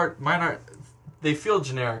 It's hard. Mine aren't. They feel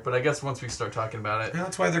generic, but I guess once we start talking about it, yeah,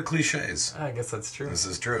 that's why they're cliches. I guess that's true. This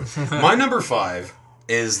is true. My number 5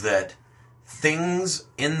 is that things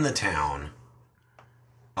in the town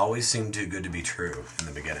always seem too good to be true in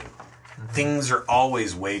the beginning. Mm-hmm. Things are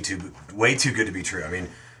always way too good to be true. I mean.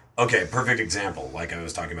 Okay, perfect example, like I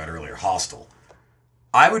was talking about earlier, Hostel.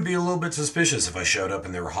 I would be a little bit suspicious if I showed up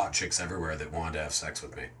and there were hot chicks everywhere that wanted to have sex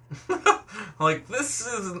with me. Like, this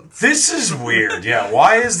isn't... This is weird, yeah.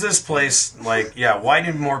 Why is this place, why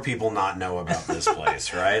did more people not know about this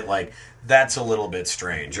place, right? Like, that's a little bit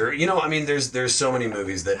strange. Or, I mean, there's so many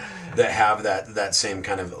movies that have that same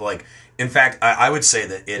kind of, like... In fact, I would say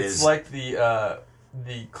that it's like the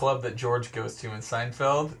club that George goes to in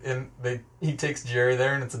Seinfeld, and he takes Jerry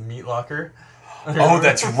there, and it's a meat locker. Oh,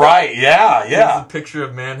 that's right. Yeah. There's a picture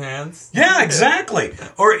of man hands. Yeah, exactly.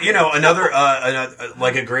 Or another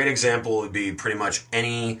like a great example would be pretty much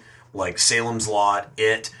any Salem's Lot,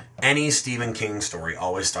 any Stephen King story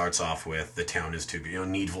always starts off with the town is too good.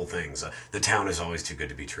 Needful Things. The town is always too good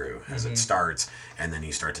to be true as it starts, and then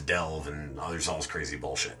you start to delve, and there's all this crazy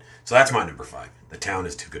bullshit. So that's my number 5. The town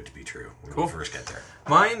is too good to be true when we first get there.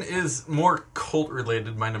 Mine is more cult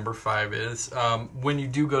related. My number 5 is when you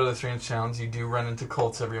do go to the strange towns, you do run into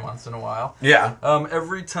cults every once in a while. Yeah.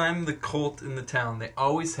 Every time the cult in the town, they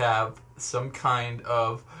always have some kind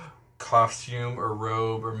of costume or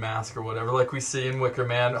robe or mask or whatever, like we see in Wicker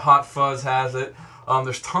Man. Hot Fuzz has it.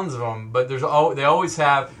 There's tons of them, but they all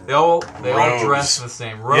dress the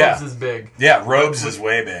same. Robes is big. Yeah, robes is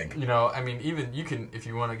way big. I mean, even you can, if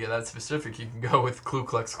you want to get that specific, you can go with Ku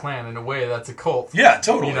Klux Klan. In a way, that's a cult. Yeah,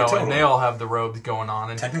 totally. Totally. And they all have the robes going on.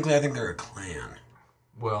 And technically, I think they're a clan.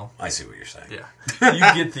 Well, I see what you're saying. Yeah,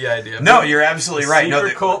 you get the idea. No, you're absolutely right. The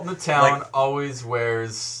secret cult in the town always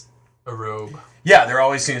wears a robe. Yeah, there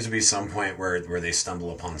always seems to be some point where they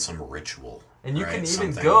stumble upon some ritual. And you can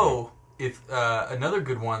even go, if another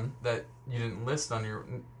good one that you didn't list on your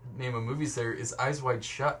name of movies there is Eyes Wide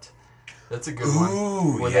Shut. That's a good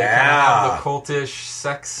one. Where they kind of have the cultish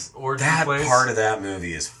sex orgy place. That part of that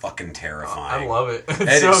movie is fucking terrifying. I love it. It's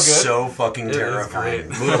it so is good. So fucking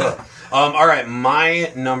terrifying. All right,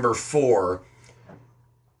 my number 4.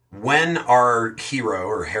 When our hero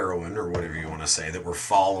or heroine or whatever you want to say that we're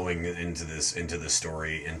following into the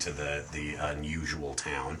story, into the unusual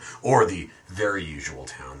town or the very usual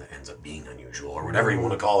town that ends up being unusual or whatever you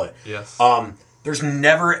want to call it. Yes. There's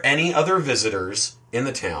never any other visitors in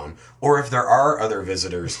the town, or if there are other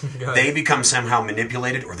visitors, they become somehow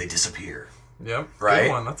manipulated or they disappear. Yep. Right?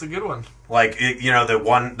 Good one. That's a good one. Like,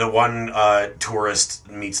 the one tourist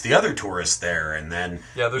meets the other tourist there, and then...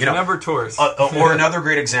 Yeah, there's never tourists. Or another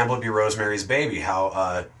great example would be Rosemary's Baby,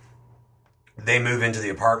 how they move into the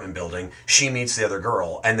apartment building, she meets the other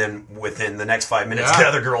girl, and then within the next 5 minutes, the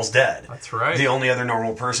other girl's dead. That's right. The only other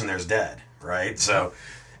normal person there's dead, right? So...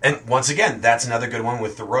 And once again, that's another good one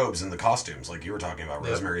with the robes and the costumes, like you were talking about,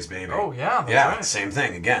 Rosemary's Baby. Oh, yeah, that's right. Same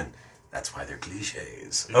thing. Again, that's why they're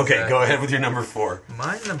cliches. Exactly. Okay, go ahead with your number 4.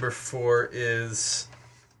 My number 4 is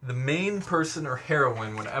the main person or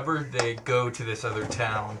heroine whenever they go to this other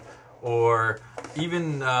town, or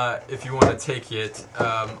even if you want to take it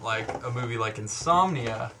like a movie like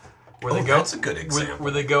Insomnia, where they go. That's a good example.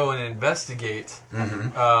 Where they go and investigate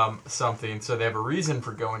something, so they have a reason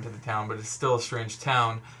for going to the town, but it's still a strange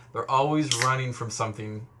town. They're always running from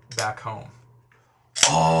something back home.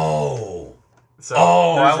 Oh. So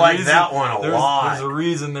I like that one a lot. There's a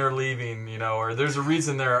reason they're leaving, or there's a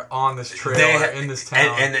reason they're on this trail or in this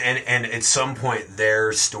town. And at some point,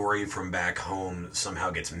 their story from back home somehow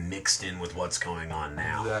gets mixed in with what's going on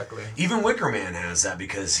now. Exactly. Even Wicker Man has that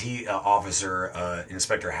because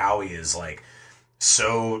Inspector Howie is like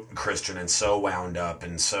so Christian and so wound up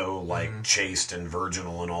and so like chaste and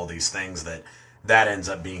virginal and all these things that ends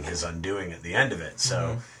up being his undoing at the end of it.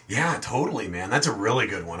 So yeah, totally, man. That's a really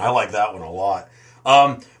good one. I like that one a lot.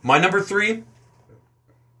 My number 3,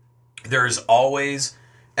 there's always,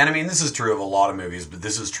 and I mean, this is true of a lot of movies, but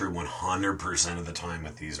this is true 100% of the time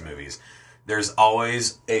with these movies. There's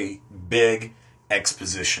always a big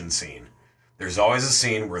exposition scene. There's always a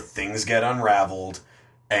scene where things get unraveled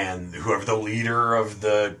and whoever the leader of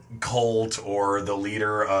the cult or the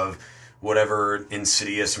leader of whatever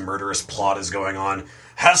insidious, murderous plot is going on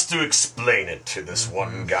has to explain it to this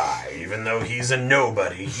one guy. Even though he's a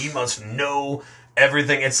nobody, he must know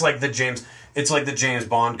everything. It's like the James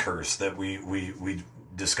Bond curse that we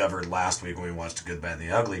discovered last week when we watched Good, Bad, and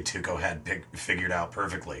the Ugly. Tuco had figured out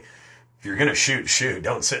perfectly. If you're gonna shoot.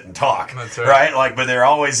 Don't sit and talk. That's right. Like, but there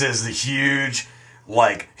always is the huge...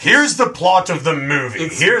 Like, here's the plot of the movie.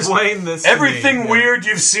 Explain this to everything me. weird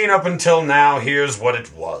you've seen up until now. Here's what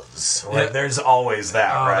it was. Like, there's always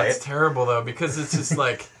that, right? That's terrible though, because it's just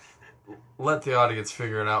like let the audience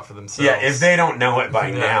figure it out for themselves. Yeah, if they don't know it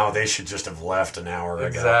by now, they should just have left an hour ago.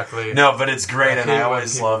 Exactly. No, but it's great, and I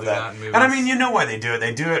always love that. And I mean, you know why they do it?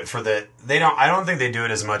 They do it for the. They don't. I don't think they do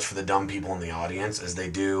it as much for the dumb people in the audience as they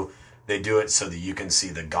do. They do it so that you can see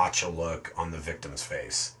the gotcha look on the victim's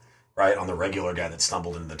face. Right? On the regular guy that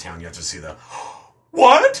stumbled into the town, you have to see the,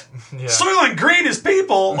 what? Yeah. Soylent Green is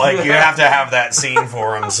people? Like, you have to have that scene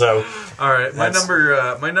for him, so. All right,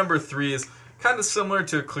 my number 3 is kind of similar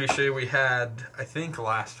to a cliche we had, I think,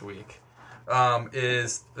 last week.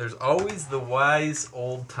 Is there's always the wise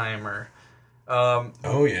old-timer.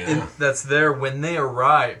 That's there when they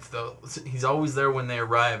arrive, though. He's always there when they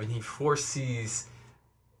arrive, and he foresees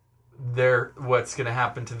what's going to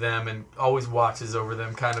happen to them and always watches over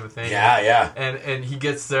them, kind of a thing. Yeah. And he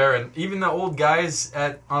gets there, and even the old guys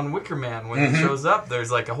on Wicker Man, when he shows up,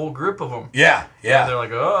 there's like a whole group of them. Yeah. And they're like,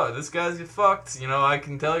 oh, this guy's fucked. I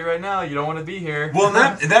can tell you right now, you don't want to be here. Well,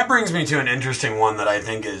 that brings me to an interesting one that I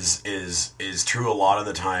think is true a lot of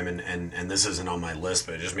the time, and this isn't on my list,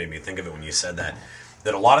 but it just made me think of it when you said that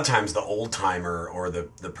a lot of times the old timer or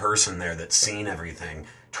the person there that's seen everything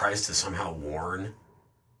tries to somehow warn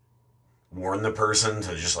the person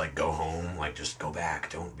to just like go home, like just go back,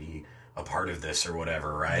 don't be a part of this or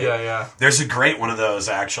whatever, right? Yeah. There's a great one of those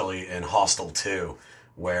actually in Hostel 2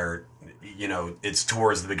 where, it's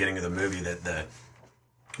towards the beginning of the movie that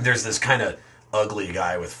there's this kind of ugly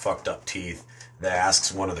guy with fucked up teeth that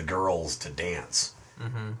asks one of the girls to dance.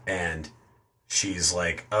 And she's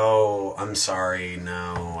like, oh, I'm sorry,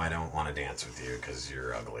 no, I don't want to dance with you because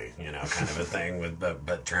you're ugly, kind of a thing,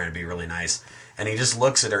 but trying to be really nice. And he just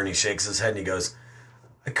looks at her and he shakes his head and he goes,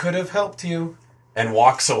 I could have helped you, and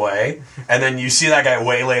walks away. And then you see that guy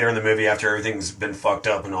way later in the movie after everything's been fucked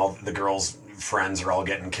up and all the girls' friends are all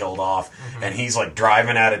getting killed off. And he's like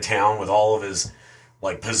driving out of town with all of his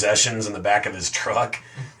like possessions in the back of his truck.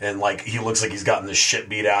 And like he looks like he's gotten the shit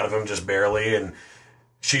beat out of him just barely. And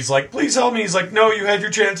she's like, please help me. He's like, no, you had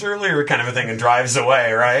your chance earlier, kind of a thing, and drives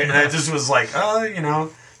away, right? And I just was like,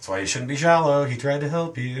 that's why you shouldn't be shallow. He tried to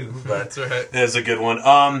help you. But that's right. That's a good one.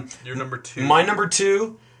 Your number 2. My number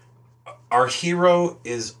 2, our hero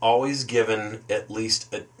is always given at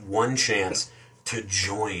least one chance to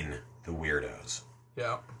join the weirdos.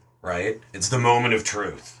 Yeah. Right? It's the moment of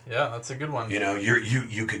truth. Yeah, that's a good one.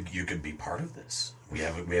 You could be part of this. We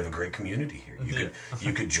have a great community here.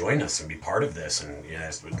 You could join us and be part of this. And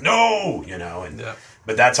no,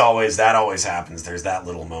 But that always happens. There's that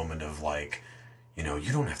little moment of like,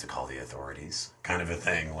 you don't have to call the authorities, kind of a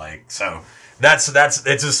thing. Like, so that's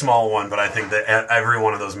it's a small one, but I think that every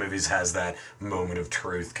one of those movies has that moment of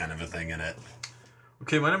truth kind of a thing in it.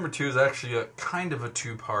 Okay, my number 2 is actually a kind of a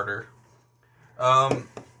two-parter.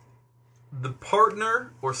 The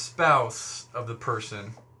partner or spouse of the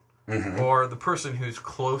person, or the person who's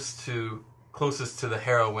closest to the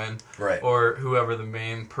heroine, right, or whoever the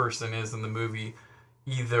main person is in the movie,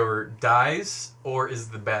 either dies or is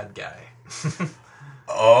the bad guy.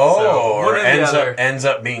 Or ends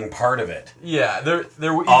up being part of it. Yeah, they're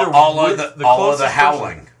either all of the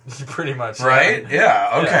howling. Pretty much, right?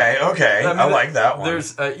 Yeah. Okay. I like that one.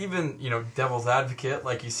 There's even Devil's Advocate,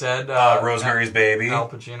 like you said, Rosemary's Baby, Al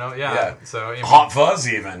Pacino. Yeah. So Hot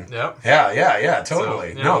Fuzz, even. Yep. Yeah.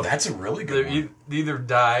 Totally. So, that's a really good one. They either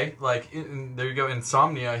die, like there you go.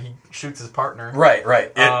 Insomnia, he shoots his partner.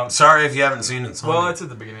 Right. Sorry if you haven't seen Insomnia. Well, it's at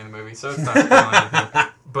the beginning of the movie, so it's not spoiling anything.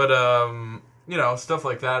 But stuff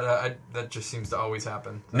like that, that just seems to always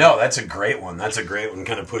happen. No, that's a great one.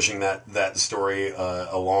 Kind of pushing that story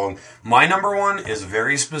along. My number 1 is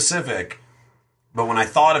very specific, but when I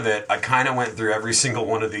thought of it, I kind of went through every single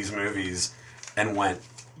one of these movies and went,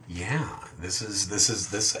 yeah, this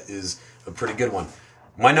is a pretty good one.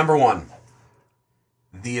 My number 1,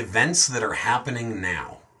 the events that are happening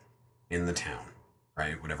now in the town,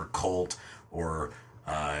 right? Whatever cult or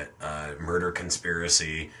murder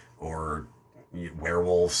conspiracy or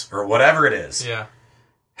werewolves or whatever it is,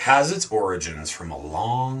 has its origins from a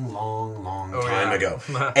long time ago.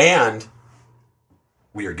 And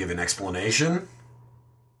we are given the exposition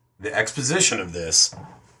of this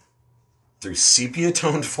through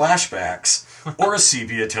sepia-toned flashbacks or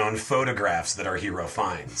sepia-toned photographs that our hero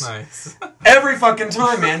finds. Nice. Every fucking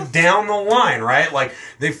time, man, down the line, right? Like,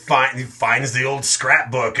 he finds the old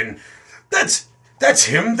scrapbook, and that's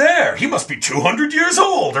him there. He must be 200 years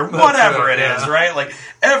old, or whatever it is, right? Like,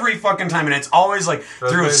 every fucking time, and it's always like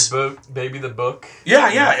through Baby the book.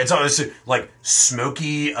 Yeah. It's always like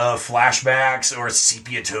smoky flashbacks or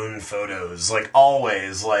sepia-toned photos. Like,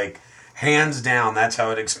 always, like, hands down, that's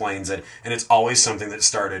how it explains it. And it's always something that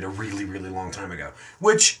started a really, really long time ago.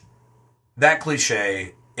 Which, that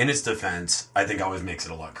cliche, in its defense, I think always makes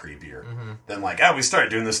it a lot creepier than like, we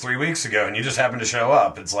started doing this 3 weeks ago and you just happened to show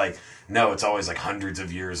up. It's like, no, it's always like hundreds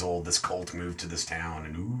of years old. This cult moved to this town,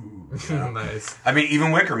 and Nice. I mean,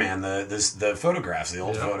 even Wicker Man, the photographs, the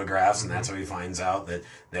old photographs, and that's how he finds out that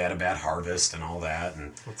they had a bad harvest and all that.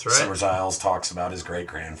 And that's right. Summer Isles talks about his great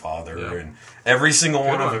grandfather, and every single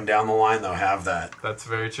one of them down the line, they'll have that. That's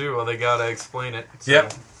very true. Well, they gotta explain it. So.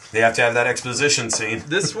 Yep, they have to have that exposition scene.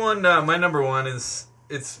 This one, my number 1 is.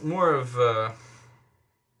 It's more of a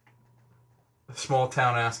small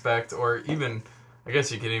town aspect, or even, I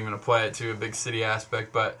guess you could even apply it to a big city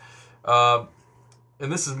aspect, but, and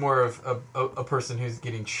this is more of a person who's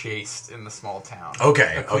getting chased in the small town.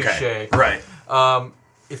 Okay, a cliche. Right.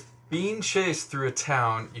 If being chased through a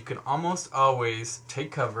town, you can almost always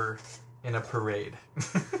take cover in a parade.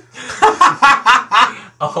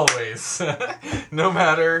 Always. No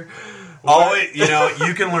matter... Always,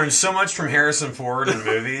 you can learn so much from Harrison Ford in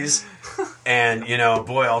movies, and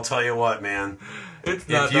boy, I'll tell you what, man. If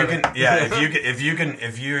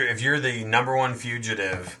you're the number 1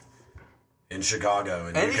 fugitive in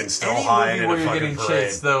Chicago, and you can still hide in a fucking parade. You're getting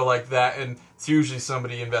chased though like that, and it's usually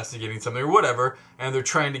somebody investigating something or whatever, and they're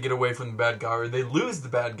trying to get away from the bad guy, or they lose the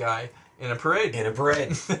bad guy in a parade.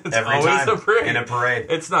 It's every always time. A parade. In a parade.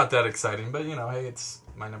 It's not that exciting, but hey, it's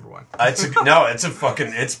my number 1.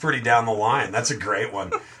 It's pretty down the line. That's a great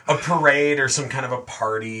one. A parade or some kind of a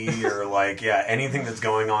party or anything that's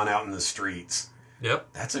going on out in the streets. Yep.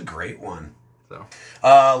 That's a great one. So,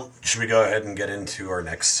 should we go ahead and get into our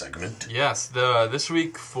next segment? Yes. This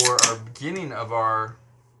week for our beginning of our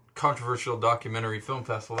controversial documentary film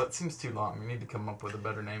festival. That seems too long. We need to come up with a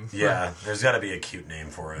better name. Yeah, there's got to be a cute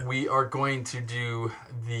name for it. We are going to do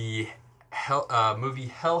the movie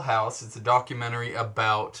Hell House. It's a documentary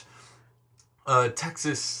about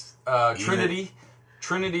Texas Trinity.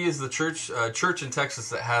 Trinity is the church in Texas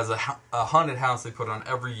that has a haunted house they put on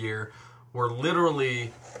every year, where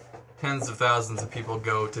literally tens of thousands of people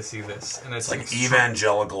go to see this, and it's like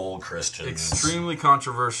evangelical Christians. Extremely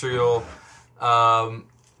controversial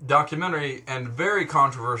documentary, and very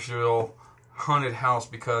controversial haunted house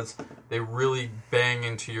because they really bang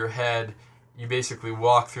into your head. You basically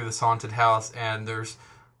walk through this haunted house, and there's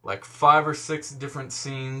like 5 or 6 different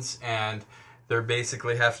scenes, and they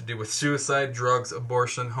basically have to do with suicide, drugs,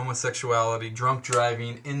 abortion, homosexuality, drunk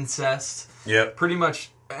driving, incest. Yep. Pretty much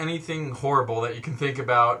anything horrible that you can think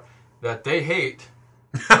about that they hate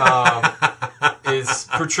is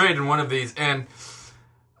portrayed in one of these. And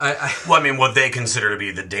Well, I mean, what they consider to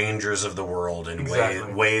be the dangers of the world and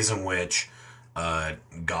Exactly. ways in which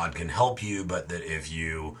God can help you, but that if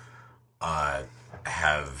you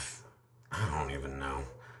have, I don't even know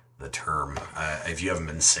the term, if you haven't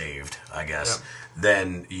been saved, I guess,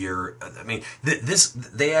 then you're, I mean,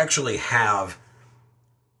 they actually have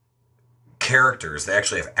characters, they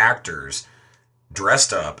actually have actors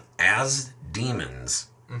dressed up as demons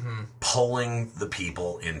pulling the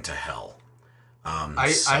people into hell.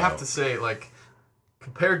 I have to say, like,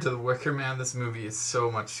 compared to The Wicker Man, this movie is so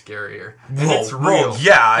much scarier. And it's real. Well,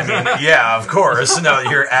 yeah, I mean, yeah, of course. No,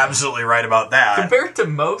 you're absolutely right about that. Compared to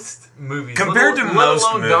most movies. Compared to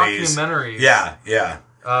most movies. Documentaries. Yeah.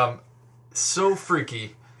 So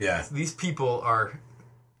freaky. Yeah. These people are,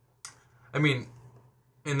 I mean,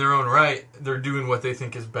 in their own right, they're doing what they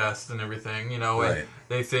think is best and everything, you know, and Right.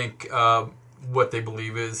 they think what they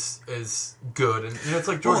believe is good, and you know, it's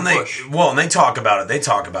like George Bush. And they talk about it. They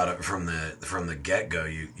talk about it from the get go.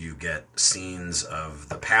 You get scenes of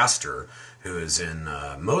the pastor who is in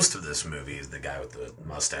most of this movie. Is the guy with the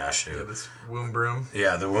mustache who This womb broom.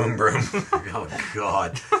 Yeah, the womb broom. Oh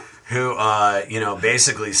God, who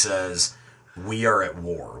basically says, we are at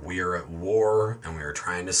war. We are at war, and we are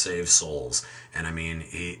trying to save souls. And I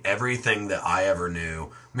mean, everything that I ever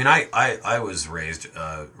knew. I mean, I was raised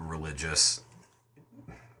religious.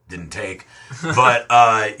 Didn't take, but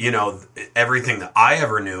everything that I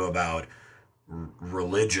ever knew about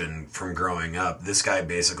religion from growing up, this guy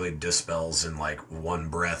basically dispels in like one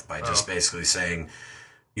breath by just basically saying,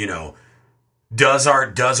 does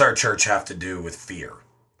our church have to do with fear?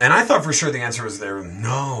 And I thought for sure the answer was there,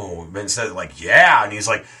 no. But instead, like, yeah. And he's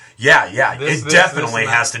like, yeah, it definitely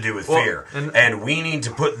has to do with fear. And we need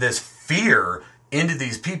to put this fear into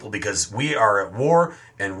these people because we are at war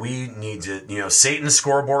and we need to, Satan's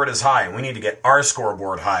scoreboard is high and we need to get our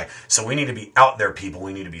scoreboard high. So we need to be out there, people.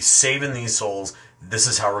 We need to be saving these souls. This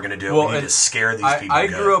is how we're going to do it. We need to scare these people. I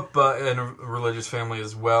grew up in a religious family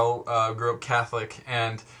as well. Grew up Catholic.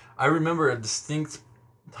 And I remember a distinct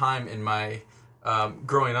time in my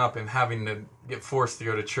growing up and having to get forced to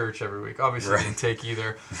go to church every week. Obviously, I didn't take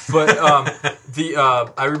either. But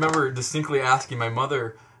I remember distinctly asking my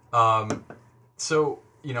mother,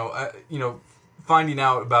 finding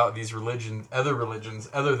out about these other religions,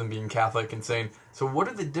 other than being Catholic, and saying, so what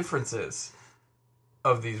are the differences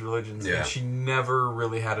of these religions? Yeah. And she never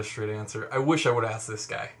really had a straight answer. I wish I would have asked this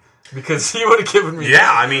guy. Because he would have given me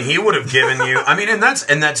that. I mean, he would have given you... I mean, and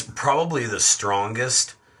that's probably the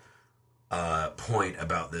strongest point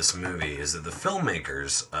about this movie, is that the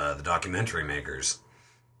filmmakers, the documentary makers,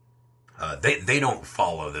 they don't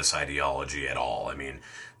follow this ideology at all. I mean,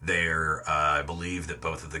 I believe that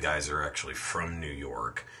both of the guys are actually from New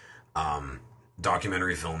York.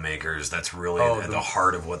 Documentary filmmakers, that's really at the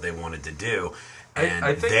heart of what they wanted to do. And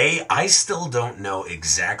I still don't know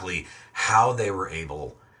exactly how they were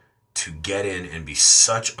able to get in and be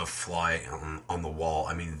such a fly on the wall.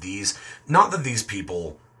 I mean, not that these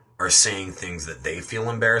people are saying things that they feel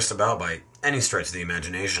embarrassed about by any stretch of the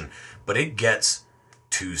imagination, but it gets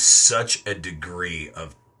to such a degree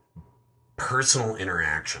of personal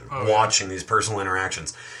interaction, watching these personal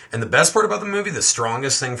interactions. And the best part about the movie, the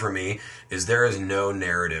strongest thing for me, is there is no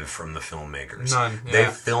narrative from the filmmakers. None. Yeah. They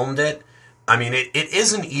filmed it. I mean, it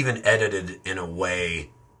isn't even edited in a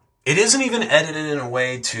way... It isn't even edited in a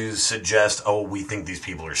way to suggest, we think these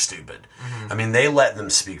people are stupid. Mm-hmm. I mean, they let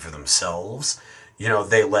them speak for themselves.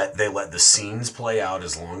 They let the scenes play out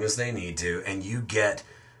as long as they need to, and you get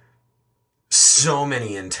so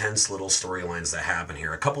many intense little storylines that happen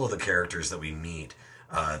here. A couple of the characters that we meet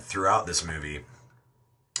throughout this movie,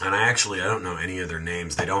 and I don't know any of their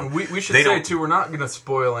names. They don't. We should say too, we're not going to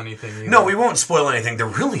spoil anything either. No, we won't spoil anything. There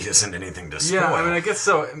really isn't anything to spoil. Yeah, I mean, I guess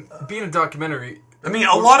so. Being a documentary. I mean,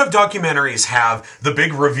 a lot of documentaries have the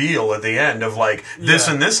big reveal at the end of like, this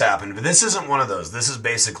and this happened, but this isn't one of those. This is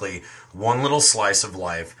basically one little slice of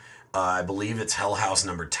life. I believe it's Hell House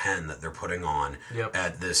number 10 that they're putting on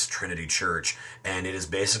at this Trinity Church, and it is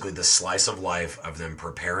basically the slice of life of them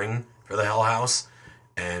preparing for the Hell House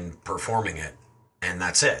and performing it. And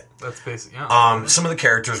that's it. That's basically, some of the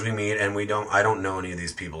characters we meet, and I don't know any of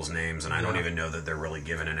these people's names, and I don't even know that they're really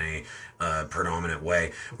given in any predominant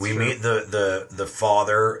way. We meet the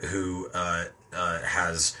father who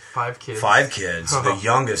has 5 kids. 5 kids. The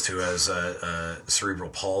youngest who has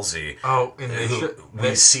cerebral palsy.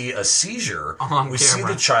 We see a seizure. We see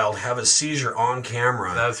the child have a seizure on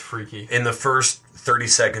camera. That's freaky. In the first 30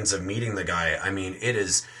 seconds of meeting the guy, I mean, it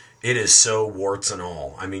is It is so warts and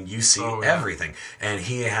all. I mean, you see Oh, yeah. everything. And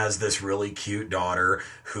he has this really cute daughter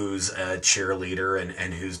who's a cheerleader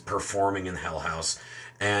and who's performing in Hell House.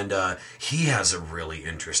 And he has a really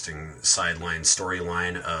interesting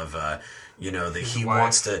storyline of, that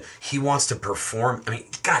he wants to perform. I mean,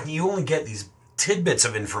 God, you only get these tidbits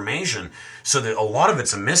of information, so that a lot of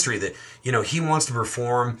it's a mystery. That he wants to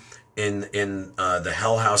perform in the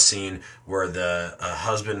Hell House scene where the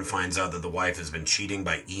husband finds out that the wife has been cheating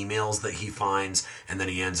by emails that he finds, and then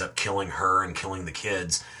he ends up killing her and killing the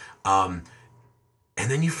kids. And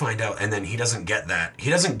then you find out, and then he doesn't get that. He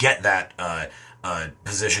doesn't get that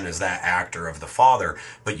position as that actor of the father,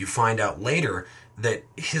 but you find out later that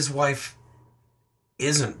his wife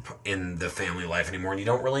isn't in the family life anymore, and you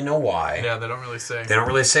don't really know why. Yeah, they don't really say. They don't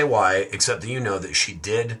really say why, except that you know that she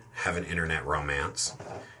did have an internet romance,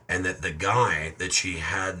 and that the guy that she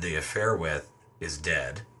had the affair with is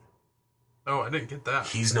dead. Oh, I didn't get that.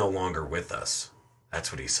 He's no longer with us.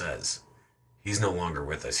 That's what he says. He's no longer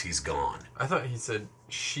with us. He's gone. I thought he said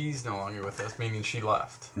she's no longer with us, meaning she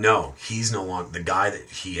left. No, he's no longer. The guy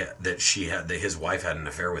that his wife had an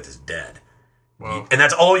affair with is dead. Well, And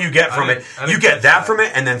that's all you get from it. You get that from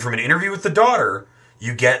it, and then from an interview with the daughter,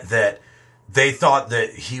 you get that they thought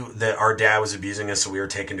that our dad was abusing us, so we were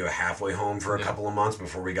taken to a halfway home for a couple of months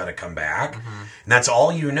before we got to come back. Mm-hmm. And that's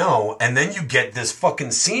all you know. And then you get this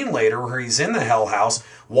fucking scene later where he's in the Hell House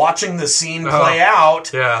watching the scene play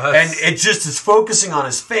out. Yeah, and it just is focusing on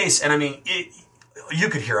his face. And I mean, you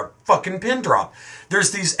could hear a fucking pin drop. There's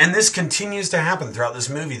these, and this continues to happen throughout this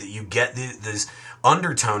movie, that you get this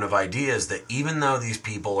undertone of ideas that even though these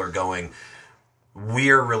people are going,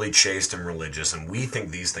 we're really chaste and religious, and we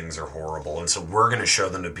think these things are horrible, and so we're going to show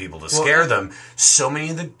them to people to scare them. So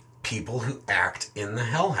many of the people who act in the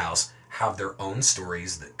Hell House have their own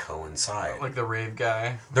stories that coincide. Like the rave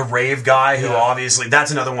guy. The rave guy, who obviously,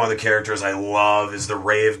 that's another one of the characters I love, is the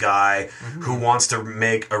rave guy who wants to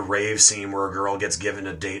make a rave scene where a girl gets given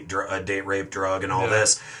a date rape drug and all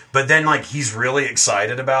this. But then, like, he's really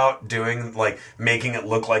excited about doing, like, making it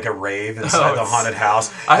look like a rave inside the haunted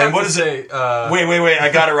house. Wait,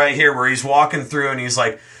 I got it right here, where he's walking through and he's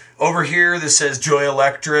like, over here, this says Joy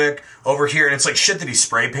Electric. Over here, and it's like shit that he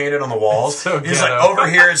spray painted on the walls. So he's like, over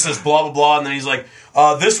here it says blah, blah, blah. And then he's like,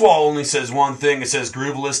 this wall only says one thing. It says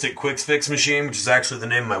Groovalistic Quick Fix Machine, which is actually the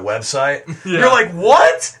name of my website. Yeah. You're like,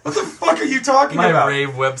 what? What the fuck are you talking about? My rave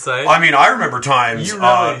website. I mean, I remember times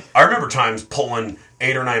pulling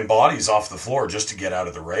 8 or 9 bodies off the floor just to get out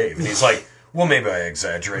of the rave. And he's like, well, maybe I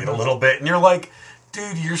exaggerate a little bit. And you're like,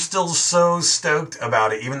 dude, you're still so stoked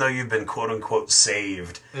about it, even though you've been quote-unquote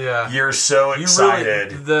saved. Yeah. You're so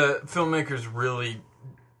excited. The filmmakers really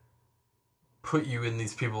put you in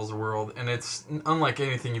these people's world, and it's unlike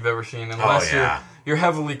anything you've ever seen, unless you're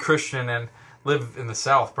heavily Christian and live in the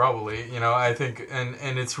South, probably. I think,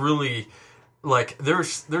 and it's really, like,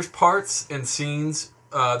 there's parts and scenes,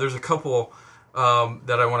 there's a couple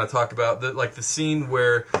that I want to talk about, like the scene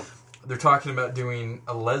where they're talking about doing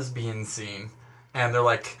a lesbian scene. And they're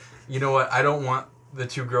like, you know what? I don't want the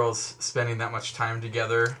two girls spending that much time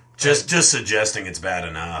together. Just suggesting it's bad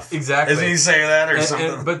enough. Exactly. Doesn't he say that or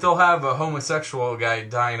something? But they'll have a homosexual guy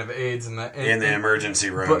dying of AIDS in the emergency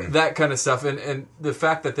room. But that kind of stuff. And the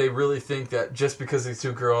fact that they really think that just because these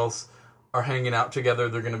two girls are hanging out together,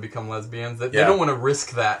 they're going to become lesbians. That they don't want to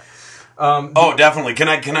risk that. Definitely. Can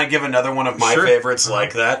I give another one of my favorites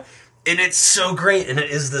like that? And it's so great, and it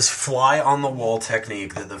is this fly-on-the-wall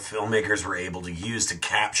technique that the filmmakers were able to use to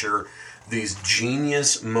capture these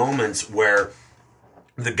genius moments where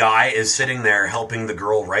the guy is sitting there helping the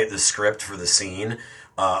girl write the script for the scene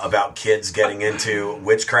about kids getting into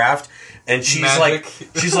witchcraft, and she's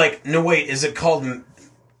like, no, wait, is it called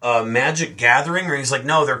Magic Gathering? Or he's like,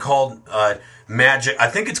 no, they're called Magic, I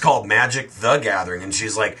think it's called Magic the Gathering, and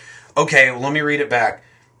she's like, okay, well, let me read it back.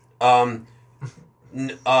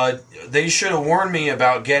 They should have warned me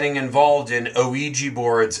about getting involved in Ouija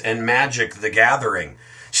boards and Magic the Gathering.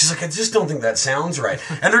 She's like, I just don't think that sounds right.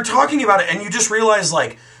 And they're talking about it, and you just realize,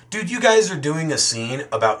 like, dude, you guys are doing a scene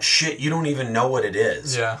about shit you don't even know what it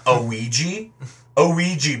is. Yeah.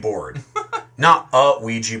 Ouija board. Not a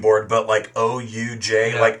Ouija board, but like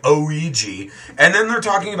O-U-J, like O-E-G. And then they're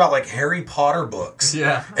talking about, like, Harry Potter books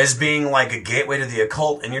as being, like, a gateway to the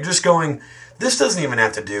occult, and you're just going, this doesn't even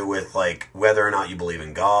have to do with, like, whether or not you believe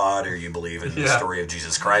in God or you believe in the story of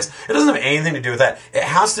Jesus Christ. It doesn't have anything to do with that. It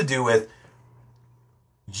has to do with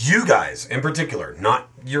you guys in particular, not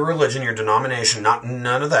your religion, your denomination,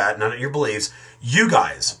 none of that, none of your beliefs. You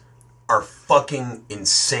guys are fucking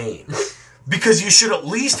insane. Because you should at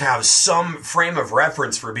least have some frame of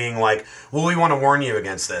reference for being like, well, we want to warn you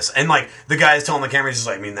against this. And like the guy is telling the camera, he's just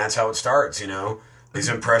like, I mean, that's how it starts, you know? These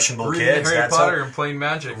impressionable reading kids. Harry that's Potter how, and playing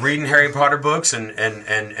Magic. Reading Harry Potter books and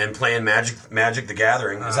playing Magic the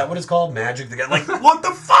Gathering. Is that what it's called? Magic the Gathering? Like, what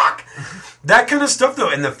the fuck? That kind of stuff, though.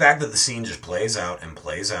 And the fact that the scene just plays out and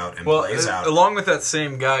plays out and plays out. Along with that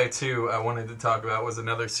same guy, too, I wanted to talk about was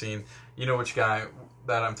another scene. You know which guy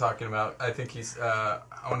that I'm talking about? I think he's, I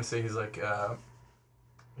want to say he's like,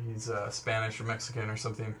 he's Spanish or Mexican or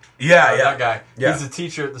something. Yeah. That guy. Yeah. He's a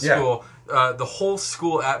teacher at the school. The whole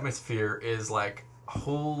school atmosphere is like,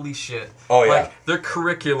 holy shit. Oh, yeah. Like, their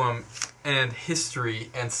curriculum and history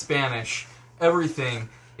and Spanish, everything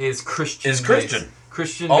is Christian.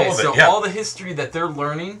 Christian all based. of it, So yeah. all the history that they're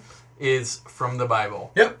learning is from the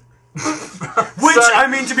Bible. Yep. Which, I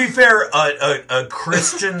mean, to be fair, a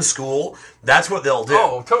Christian school, that's what they'll do.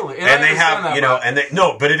 Oh, totally. And they have, you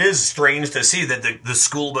know, but it is strange to see that the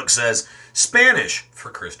school book says Spanish for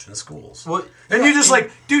Christian schools. Well, and you're just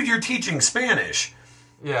like, dude, you're teaching Spanish.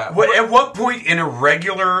 Yeah. At what point in a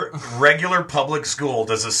regular public school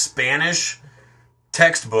does a Spanish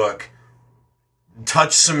textbook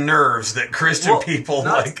touch some nerves that Christian people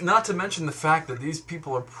like? Not to mention the fact that these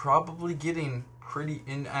people are probably getting pretty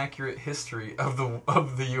inaccurate history of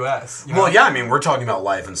the U.S. You know? Well, yeah, I mean, we're talking about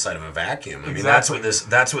life inside of a vacuum. I mean, that's what this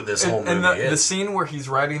whole movie is. The scene where he's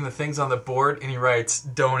writing the things on the board and he writes,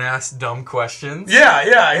 "Don't ask dumb questions." Yeah.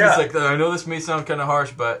 He's like, I know this may sound kind of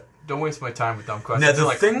harsh, but don't waste my time with dumb questions. Now,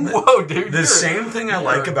 whoa, dude. The same thing I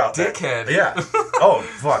like about that. Dickhead. Yeah. Oh,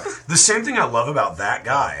 fuck. The same thing I love about that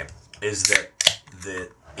guy is that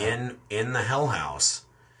in the Hell House,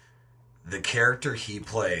 the character he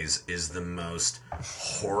plays is the most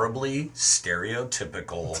horribly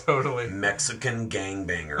stereotypical totally Mexican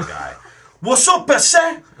gangbanger guy. What's up,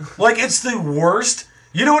 Pese? Like, it's the worst.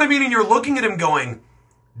 You know what I mean? And you're looking at him going,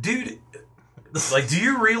 dude, like, do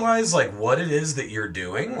you realize, like, what it is that you're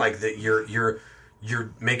doing? Like, that you're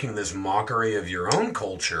making this mockery of your own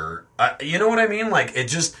culture. You know what I mean? Like, it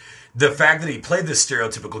just... The fact that he played this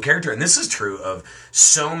stereotypical character, and this is true of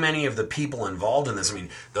so many of the people involved in this. I mean,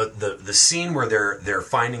 the scene where they're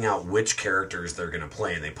finding out which characters they're going to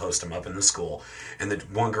play, and they post them up in the school, and the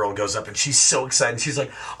one girl goes up, and she's so excited, and she's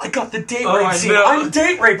like, I got the date rape scene. I'm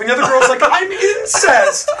date raping. The other girl's like, I'm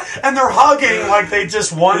incest. And they're hugging like they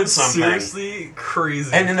just won something. Seriously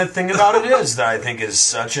crazy. And then the thing about it is that I think is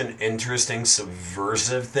such an interesting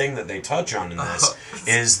subversive thing that they touch on in this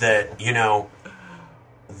is that, you know,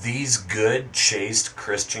 these good, chaste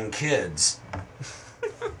Christian kids,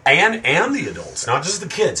 and the adults, not just the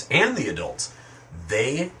kids, and the adults,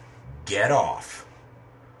 they get off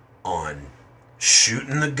on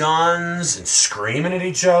shooting the guns and screaming at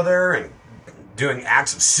each other and doing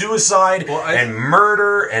acts of suicide and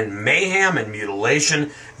murder and mayhem and mutilation.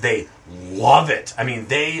 They love it. I mean,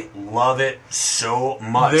 they love it so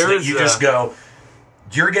much that you just go,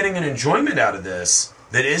 you're getting an enjoyment out of this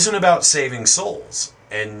that isn't about saving souls.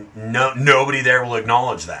 And nobody there will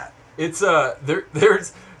acknowledge that. It's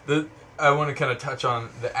there's the I want to kind of touch on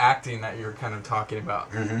the acting that you're kind of talking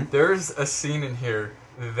about. Mm-hmm. There's a scene in here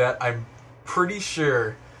that I'm pretty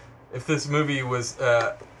sure if this movie was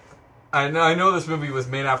I know this movie was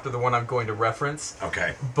made after the one I'm going to reference.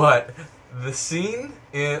 Okay. But the scene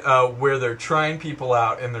where they're trying people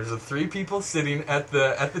out and there's the 3 people sitting at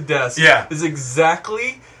the desk is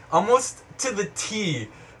exactly almost to the T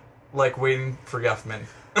like Waiting for Guffman.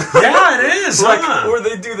 Yeah, it is. Where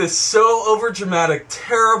they do this so over dramatic,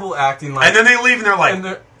 terrible acting, like, and then they leave and they're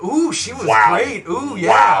like, "Ooh, she was great. Ooh,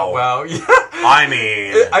 yeah, wow, yeah." I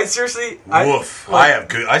mean, I seriously, woof.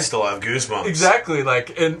 I still have goosebumps. Exactly,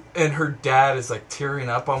 like, and her dad is like tearing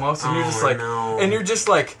up almost, and you're just like, and you're just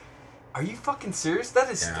like, are you fucking serious? That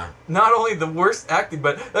is not only the worst acting,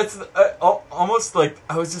 but that's almost like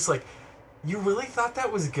I was just like. You really thought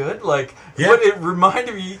that was good? Like, but it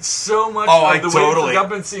reminded me so much of the Waiting for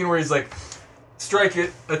Guffman scene where he's like, strike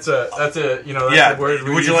it. That's a, you know, that's the word.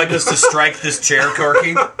 Would you like us to strike this chair,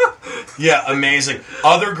 Corky? Yeah, amazing.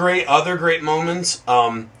 Other great moments.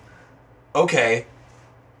 Okay.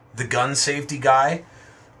 The gun safety guy.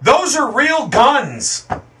 Those are real guns.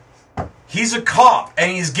 He's a cop, and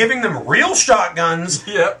he's giving them real shotguns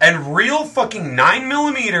and real fucking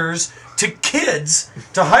 9mm to kids,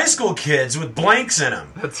 to high school kids with blanks in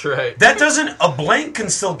them. That's right. A blank can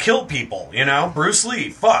still kill people, you know? Bruce Lee,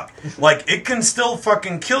 fuck. Like, it can still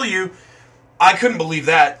fucking kill you. I couldn't believe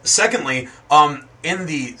that. Secondly, in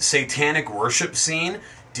the satanic worship scene,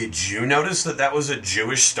 Did you notice that was a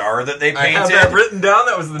Jewish star that they painted? I have that written down.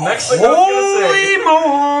 That was the next thing I was going to say. Holy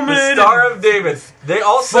Muhammad! The Star of David. They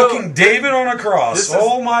also fucking David on a cross.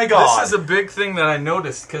 Oh my God! This is a big thing that I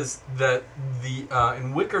noticed because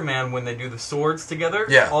in Wicker Man when they do the swords together,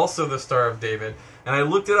 also the Star of David. And I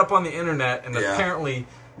looked it up on the internet, and apparently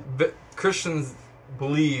Christians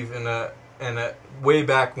believe in a way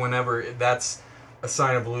back whenever that's a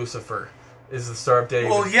sign of Lucifer. Is the Star of David.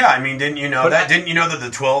 Well, yeah, I mean, didn't you know that? Didn't you know that the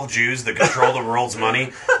 12 Jews that control the world's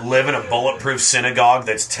money live in a bulletproof synagogue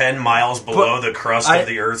that's 10 miles below the crust of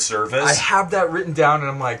the Earth's surface? I have that written down, and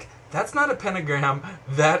I'm like, that's not a pentagram.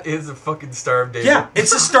 That is a fucking Star of David. Yeah,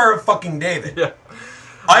 it's a Star of fucking David. Yeah.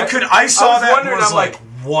 I saw that and was I'm like,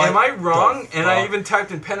 what? Am I wrong? And I even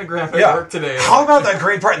typed in pentagram at work today. How about that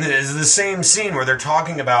great part? And it is the same scene where they're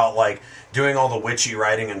talking about, like, doing all the witchy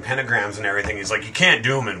writing and pentagrams and everything. He's like, you can't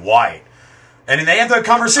do them in white. And they had that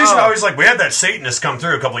conversation. I was like, we had that Satanist come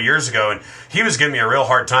through a couple of years ago, and he was giving me a real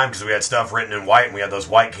hard time because we had stuff written in white, and we had those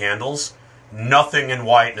white candles. Nothing in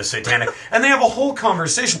white in a satanic. And they have a whole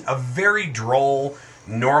conversation, a very droll,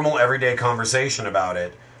 normal, everyday conversation about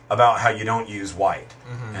it, about how you don't use white.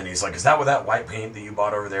 Mm-hmm. And he's like, is that what that white paint that you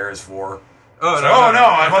bought over there is for? Oh, no,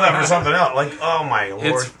 I bought that for something else. Like, oh my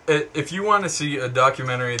Lord. If you want to see a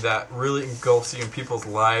documentary that really engulfs you in people's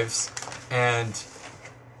lives and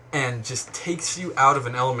just takes you out of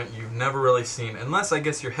an element you've never really seen. Unless, I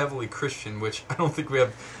guess, you're heavily Christian, which I don't think we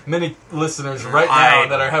have many listeners right now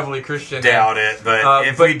that are heavily Christian. Doubt it, but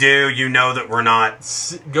if we do, you know that we're not...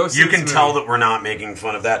 Go see you can tell that we're not making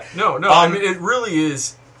fun of that. No, I mean, it really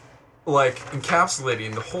is, like,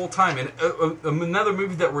 encapsulating the whole time. And another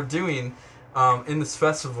movie that we're doing in this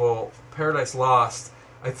festival, Paradise Lost,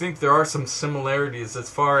 I think there are some similarities as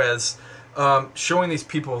far as showing these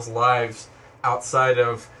people's lives outside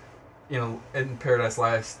of... in Paradise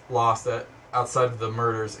Lost, outside of the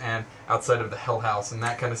murders and outside of the Hell House and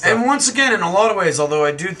that kind of stuff. And once again, in a lot of ways, although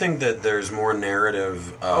I do think that there's more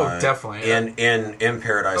narrative definitely, in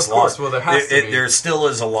Paradise of course, Lost. Well, there has to be. There still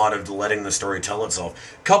is a lot of letting the story tell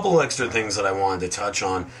itself. A couple extra things that I wanted to touch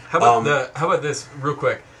on. How about this, real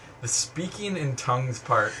quick? The speaking in tongues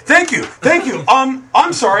part. Thank you.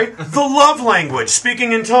 I'm sorry. The love language,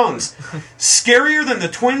 speaking in tongues. Scarier than the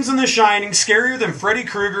twins in The Shining, scarier than Freddy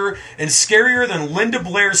Krueger, and scarier than Linda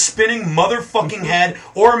Blair's spinning motherfucking head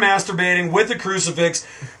or masturbating with a crucifix.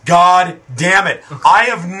 God damn it. I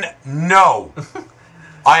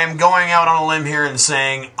am going out on a limb here and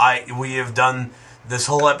saying we have done this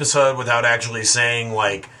whole episode without actually saying,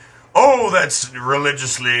 like, oh, that's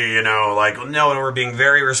religiously, like, no, we're being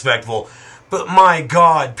very respectful. But my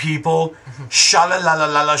God, people,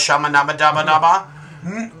 sha-la-la-la-la-la,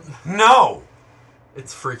 shama-naba-daba-daba, no.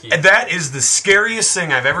 It's freaky. That is the scariest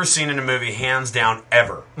thing I've ever seen in a movie, hands down,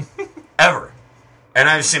 ever. Ever. And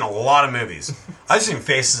I've seen a lot of movies. I've seen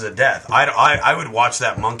Faces of Death. I would watch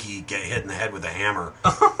that monkey get hit in the head with a hammer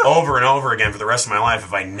over and over again for the rest of my life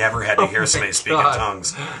if I never had to hear somebody speak in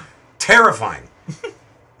tongues. Terrifying.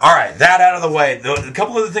 All right, that out of the way. A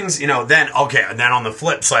couple of the things, then on the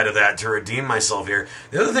flip side of that, to redeem myself here,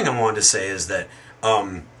 the other thing I wanted to say is that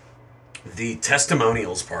the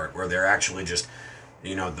testimonials part, where they're actually just,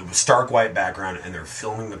 the stark white background, and they're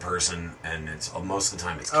filming the person, and it's most of the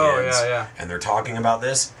time it's kids, and they're talking about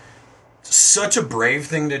this. Such a brave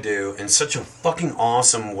thing to do, and such a fucking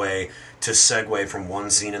awesome way to segue from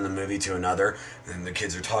one scene in the movie to another. And the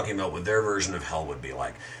kids are talking about what their version of hell would be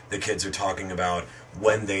like. The kids are talking about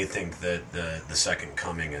when they think that the second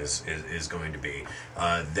coming is going to be.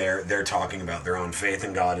 They're talking about their own faith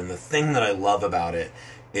in God. And the thing that I love about it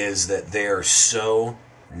is that they are so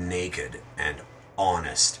naked and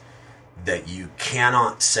honest that you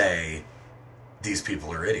cannot say these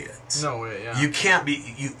people are idiots. No way, yeah. You can't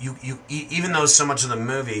be... You even though so much of the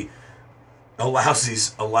movie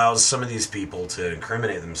allows some of these people to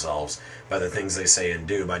incriminate themselves by the things they say and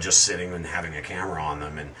do by just sitting and having a camera on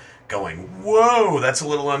them and going, whoa, that's a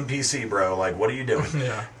little NPC, bro. Like, what are you doing?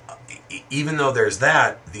 Yeah. Even though there's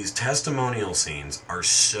that, these testimonial scenes are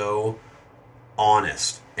so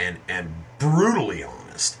honest and brutally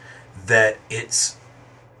honest that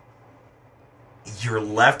you're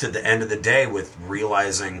left at the end of the day with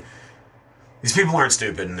realizing these people aren't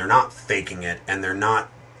stupid and they're not faking it and they're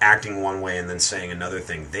not acting one way and then saying another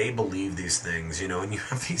thing. They believe these things, and you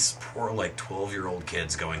have these poor, 12-year-old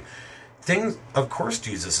kids going, of course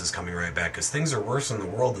Jesus is coming right back, because things are worse in the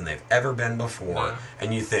world than they've ever been before. Yeah.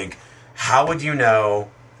 And you think, how would you know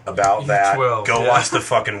about that? 12, Go watch the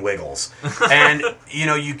fucking Wiggles. And,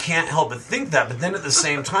 you can't help but think that, but then at the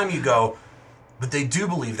same time you go, but they do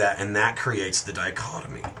believe that, and that creates the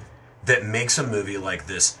dichotomy. that makes a movie like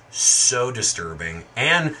this so disturbing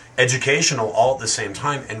and educational all at the same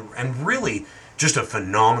time, and really just a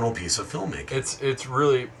phenomenal piece of filmmaking. It's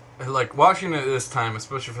really, like, watching it this time,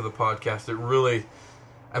 especially for the podcast, it really,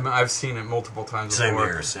 I mean, I've seen it multiple times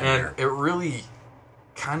before. Same here. It really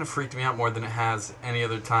kind of freaked me out more than it has any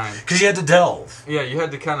other time. Because you had to delve. Yeah, you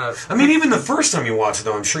had to kind of... I mean, even the first time you watched it,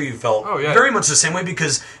 though, I'm sure you felt very much the same way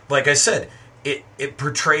because, like I said, it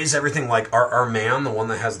portrays everything like our man, the one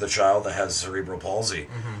that has the child that has cerebral palsy.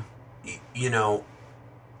 You know,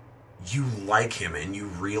 you like him and you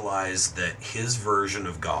realize that his version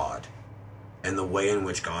of God and the way in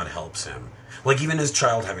which God helps him, like even his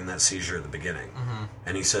child having that seizure at the beginning,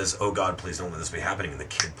 and he says, "Oh God, please don't let this be happening," and the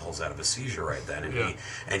kid pulls out of a seizure right then,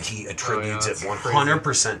 and he attributes it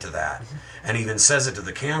 100% to that, and even says it to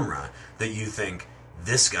the camera that you think,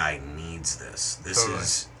 this guy needs this. This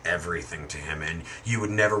is everything to him, and you would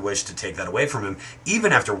never wish to take that away from him,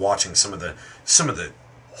 even after watching some of the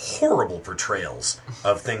horrible portrayals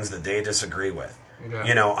of things that they disagree with. Yeah.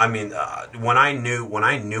 You know, I mean, when I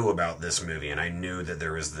knew about this movie, and I knew that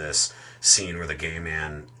there was this scene where the gay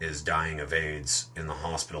man is dying of AIDS in the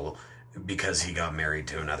hospital because he got married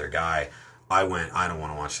to another guy, I went, I don't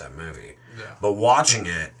want to watch that movie. Yeah. But watching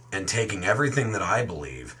it and taking everything that I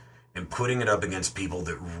believe and putting it up against people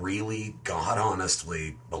that really, God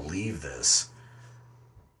honestly, believe this,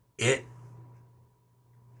 it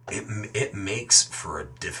makes for a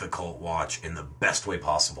difficult watch in the best way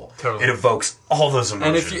possible. Totally. It evokes all those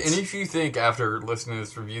emotions. And if you think after listening to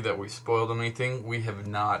this review that we spoiled anything, we have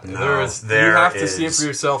not. No, you have to see it for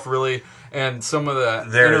yourself, really, and some of the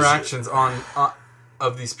interactions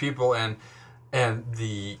of these people and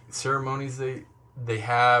the ceremonies they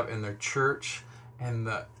have in their church and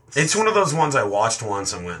the. It's one of those ones I watched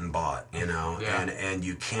once and went and bought, you know, and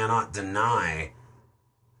you cannot deny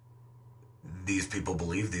these people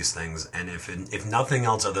believe these things, and if nothing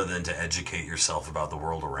else other than to educate yourself about the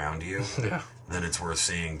world around you, then it's worth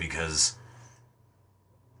seeing, because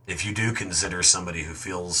if you do consider somebody who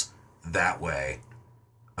feels that way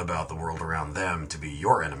about the world around them to be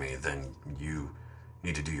your enemy, then you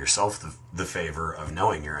need to do yourself the favor of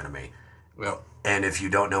knowing your enemy. Well, and if you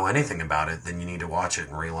don't know anything about it, then you need to watch it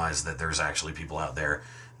and realize that there's actually people out there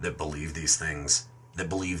that believe these things, that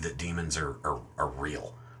believe that demons are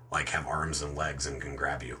real. Like, have arms and legs and can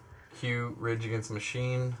grab you. Cue Rage Against the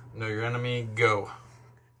Machine, know your enemy, go.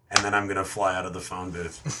 And then I'm going to fly out of the phone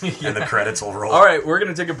booth, and the credits will roll. All right, we're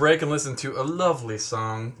going to take a break and listen to a lovely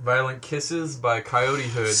song, Violent Kisses by Coyote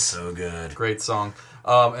Hood. So good. Great song.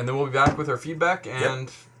 And then we'll be back with our feedback,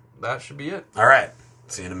 and that should be it. All right.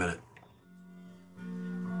 See you in a minute.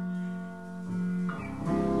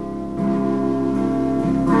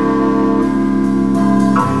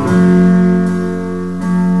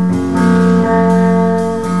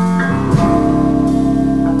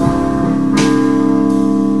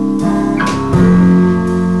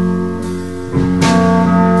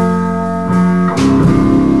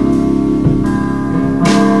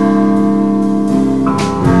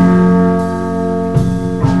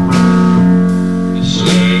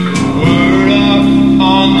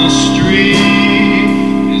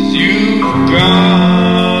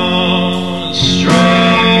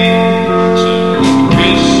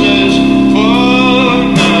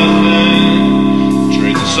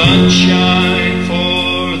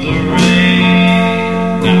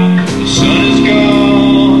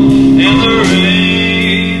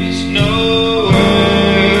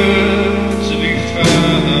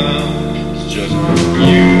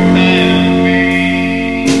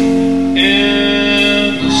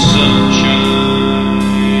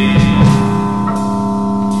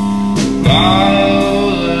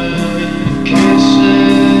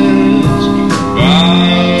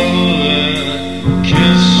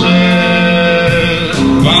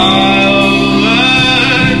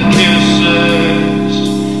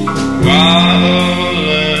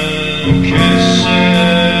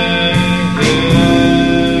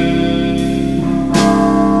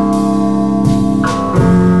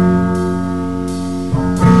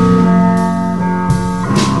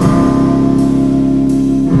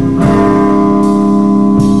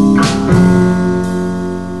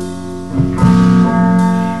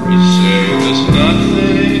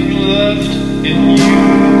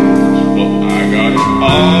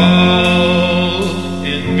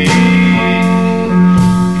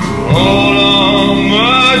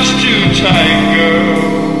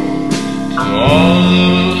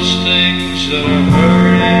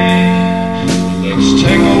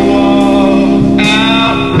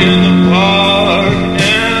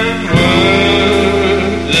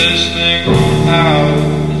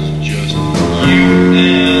 Just you and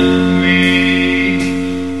me.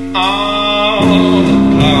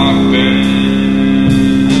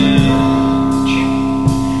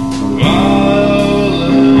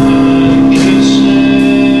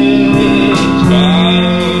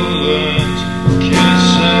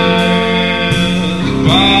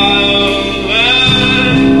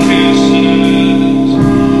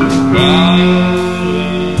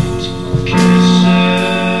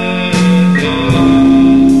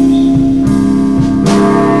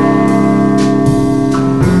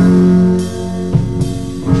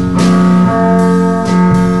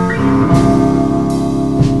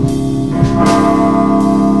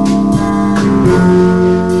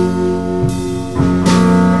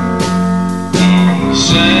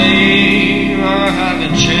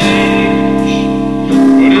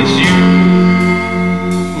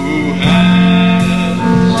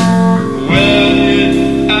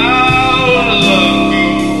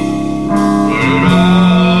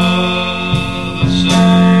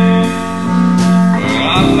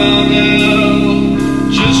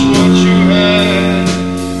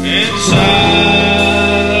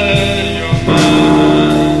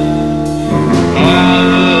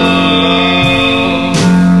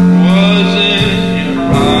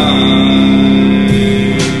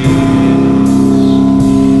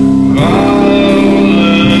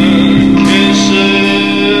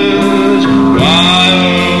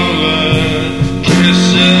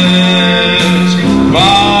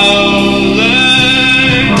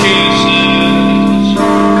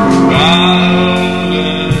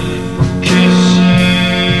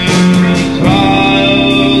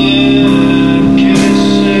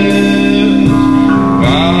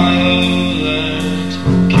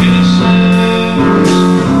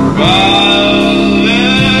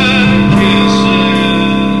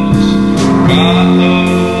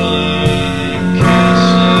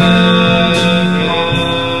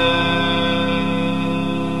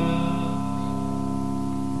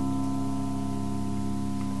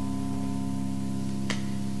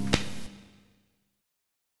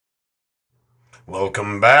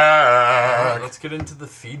 Welcome All back. right, let's get into the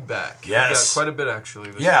feedback. Yes. We got quite a bit,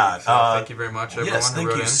 actually, this Yeah, week, so thank you very much, everyone Yes, who thank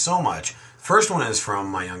wrote you in. so much. First one is from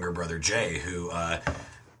my younger brother Jay, who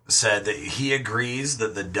said that he agrees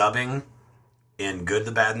that the dubbing in Good,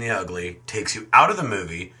 the Bad, and the Ugly takes you out of the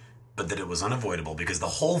movie, but that it was unavoidable because the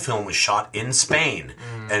whole film was shot in Spain,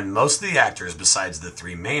 and most of the actors, besides the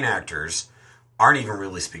three main actors, aren't even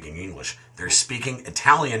really speaking English. They're speaking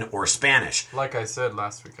Italian or Spanish. Like I said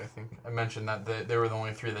last week, I think I mentioned that they were the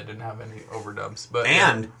only three that didn't have any overdubs. But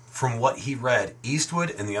And from what he read,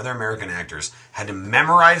 Eastwood and the other American actors had to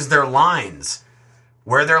memorize their lines,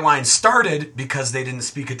 where their lines started, because they didn't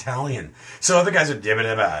speak Italian. So other guys would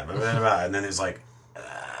and then it's like,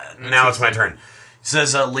 now it's my turn. He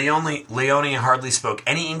says Leone hardly spoke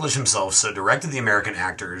any English himself, so directing the American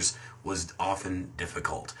actors was often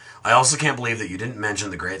difficult. I also can't believe that you didn't mention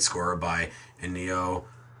the great score by Ennio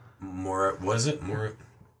Morricone.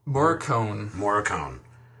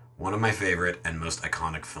 One of my favorite and most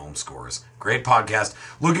iconic film scores. Great podcast.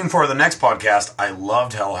 Looking forward to the next podcast. I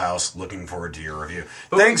loved Hell House. Looking forward to your review.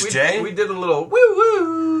 Thanks, Jay. We did a little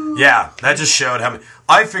woo-woo. Yeah, that just showed how many...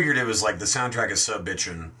 I figured it was like the soundtrack is so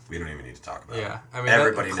bitchin', we don't even need to talk about it. Yeah, I mean,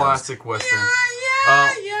 everybody that's a classic knows. Western.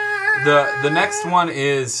 The next one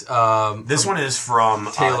is... this one is from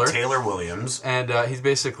Taylor Williams. And he's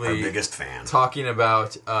basically... Our biggest fan. Talking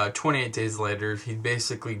about 28 Days Later. He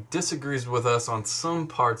basically disagrees with us on some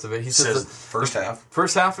parts of it. He says first half.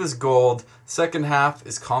 First half is gold. Second half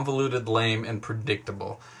is convoluted, lame, and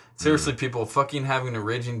predictable. Seriously, people fucking having a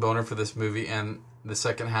raging boner for this movie, and the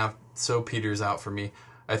second half so peters out for me.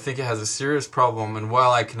 I think it has a serious problem, and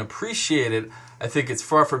while I can appreciate it, I think it's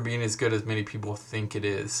far from being as good as many people think it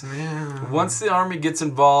is. Yeah. Once the army gets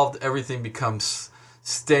involved, everything becomes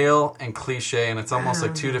stale and cliche, and it's almost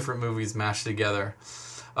like two different movies mashed together.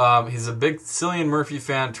 He's a big Cillian Murphy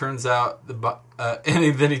fan. Turns out,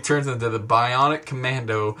 and then he turns into the Bionic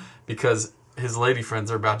Commando because his lady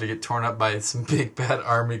friends are about to get torn up by some big bad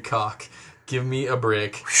army cock. Give me a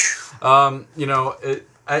break.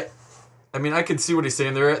 I mean, I can see what he's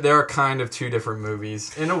saying. There are kind of two different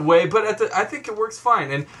movies in a way, but I think it works fine.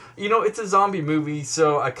 And it's a zombie movie,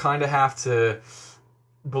 so I kind of have to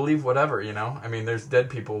believe whatever. I mean, there's dead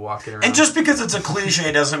people walking around. And just because it's a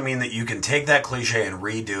cliche doesn't mean that you can take that cliche and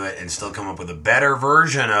redo it and still come up with a better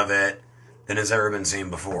version of it than has ever been seen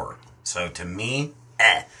before. So to me,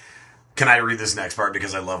 Can I read this next part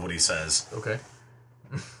because I love what he says? Okay.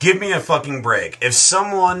 Give me a fucking break. If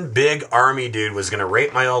someone big army dude was going to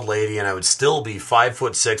rape my old lady and I would still be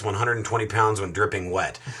 5'6", 120 pounds when dripping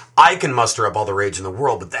wet, I can muster up all the rage in the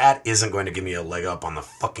world, but that isn't going to give me a leg up on the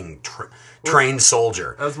fucking trained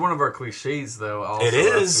soldier. That's one of our cliches, though. Also, it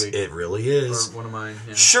is. It really is. Or one of mine.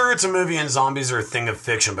 Yeah. Sure, it's a movie and zombies are a thing of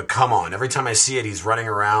fiction, but come on. Every time I see it, he's running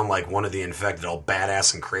around like one of the infected, all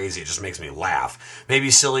badass and crazy. It just makes me laugh. Maybe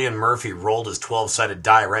Cillian Murphy rolled his 12-sided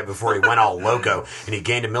die right before he went all loco, and he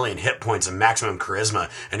gained 1 million hit points and maximum charisma,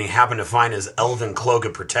 and he happened to find his elven cloak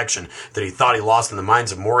of protection that he thought he lost in the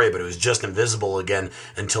mines of Moria, but it was just invisible again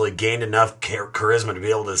until he gained enough charisma to be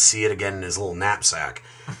able to see it again in his little knapsack.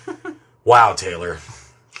 Wow, Taylor.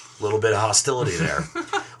 A little bit of hostility there.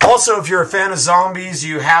 Also, if you're a fan of zombies,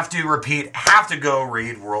 you have to go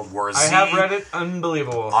read World War Z. I have read it.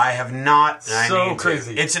 Unbelievable. I have not. And so I need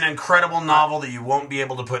crazy. To. It's an incredible novel that you won't be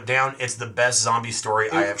able to put down. It's the best zombie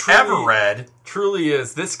story I have ever read. Truly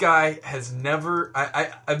is. This guy has never...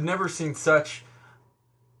 I've never seen such...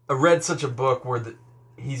 read such a book where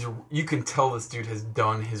you can tell this dude has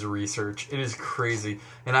done his research. It is crazy.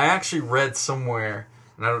 And I actually read somewhere...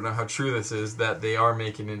 and I don't know how true this is, that they are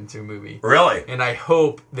making it into a movie. Really? And I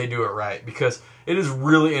hope they do it right, because it is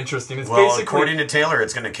really interesting. It's well, basically, according to Taylor,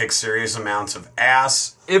 it's going to kick serious amounts of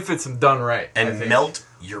ass. If it's done right. And melt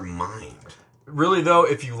your mind. Really, though,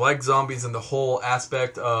 if you like zombies and the whole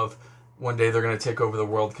aspect of one day they're going to take over the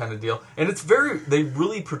world kind of deal. And they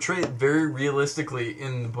really portray it very realistically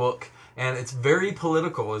in the book. And it's very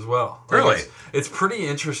political as well. Really? It's pretty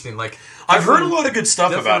interesting. I've heard a lot of good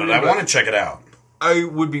stuff about it. I want to check it out. I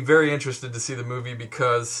would be very interested to see the movie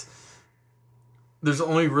because there's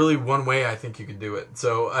only really one way I think you could do it.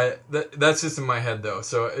 So that's just in my head, though.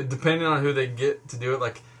 So depending on who they get to do it,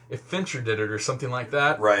 like if Fincher did it or something like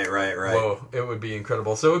that. Right. Whoa, it would be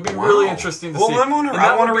incredible. So it would be really interesting to see. Well,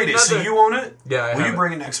 I want to read it. So you own it? Yeah, Will you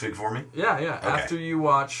bring it next week for me? Yeah. Okay. After you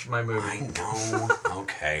watch my movie. I know.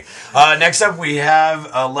 Okay. Next up, we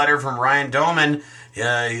have a letter from Ryan Doman.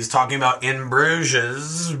 He's talking about In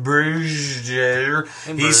Bruges.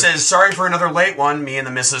 He says, sorry for another late one. Me and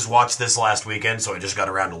the missus watched this last weekend, so I just got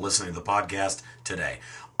around to listening to the podcast today.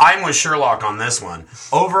 I'm with Sherlock on this one.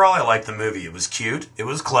 Overall, I liked the movie. It was cute. It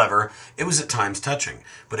was clever. It was at times touching.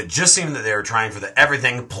 But it just seemed that they were trying for the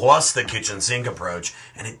everything plus the kitchen sink approach,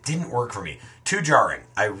 and it didn't work for me. Too jarring.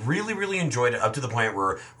 I really, really enjoyed it up to the point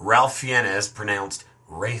where Ralph Fiennes, pronounced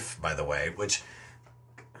Rafe, by the way, which...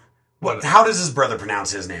 how does his brother pronounce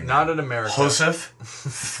his name? Not in America. Joseph?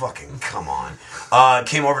 Fucking come on.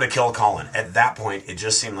 Came over to kill Colin. At that point, it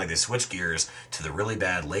just seemed like they switched gears to the really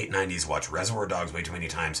bad late 90s, watch Reservoir Dogs way too many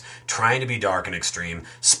times, trying to be dark and extreme,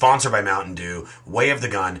 sponsored by Mountain Dew, Way of the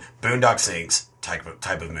Gun, Boondock Saints type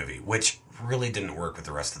of movie, which really didn't work with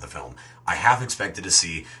the rest of the film. I half expected to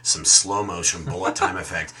see some slow motion bullet time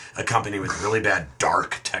effect accompanied with really bad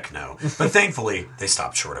dark techno, but thankfully, they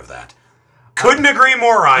stopped short of that. Couldn't agree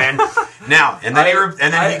more, Ryan. Now, and then he goes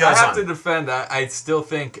on. I have to defend. I still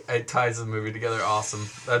think it ties the movie together awesome.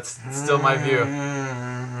 That's still my view.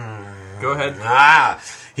 Go ahead.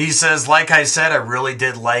 He says, like I said, I really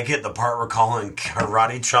did like it. The part where Colin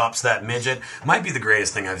karate chops that midget might be the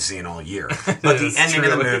greatest thing I've seen all year. But the ending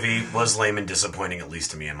of the movie was lame and disappointing, at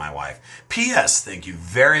least to me and my wife. P.S. Thank you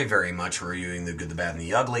very, very much for reviewing The Good, the Bad, and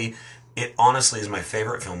the Ugly. It honestly is my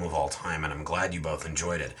favorite film of all time, and I'm glad you both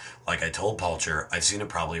enjoyed it. Like I told Pulcher, I've seen it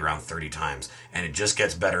probably around 30 times, and it just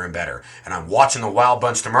gets better and better. And I'm watching The Wild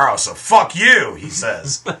Bunch tomorrow, so fuck you, he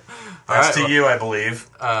says. That's to you, I believe.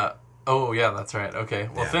 Oh, yeah, that's right. Okay.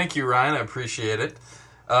 Well, Thank you, Ryan. I appreciate it.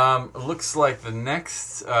 Looks like the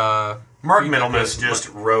next... Mark Middlemas just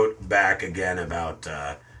wrote back again about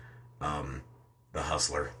The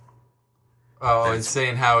Hustler. Oh, and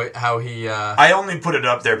saying how he... I only put it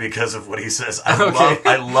up there because of what he says.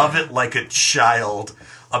 I love it like a child.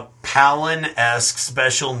 A Palin-esque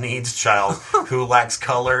special needs child who lacks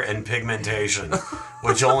color and pigmentation,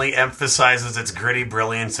 which only emphasizes its gritty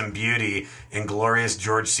brilliance and beauty in glorious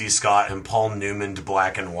George C. Scott and Paul Newman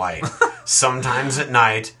black and white. Sometimes at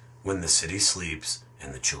night, when the city sleeps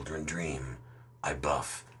and the children dream, I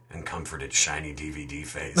buff and comfort its shiny DVD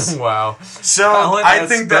face. Wow. So I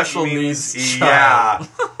think that means, yeah.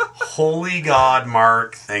 Holy God,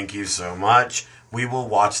 Mark, thank you so much. We will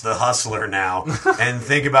watch The Hustler now and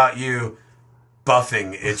think about you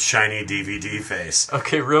buffing its shiny DVD face.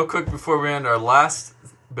 Okay, real quick before we end, our last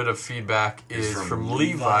bit of feedback is from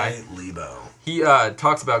Levi Lebo. He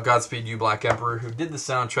talks about Godspeed You Black Emperor, who did the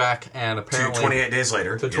soundtrack, and apparently... To 28 Days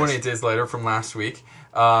Later. To 28 Days Later from last week.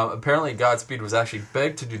 Apparently Godspeed was actually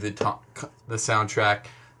begged to do the soundtrack.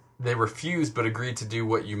 They refused, but agreed to do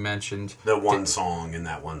what you mentioned. The one song in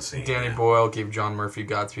that one scene. Danny Boyle gave John Murphy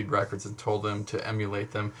Godspeed Records and told them to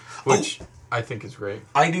emulate them, which I think is great.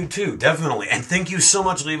 I do too, definitely. And thank you so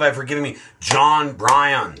much, Levi, for giving me John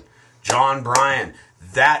Bryan. John Bryan.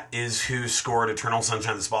 That is who scored Eternal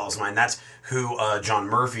Sunshine of the Spotless Mind. That's who John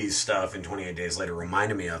Murphy's stuff in 28 Days Later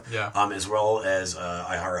reminded me of. Yeah. As well as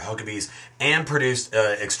I Heart Huckabees. And produced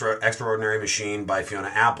Extraordinary Machine by Fiona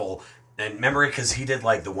Apple. And remember, because he did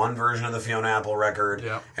like the one version of the Fiona Apple record,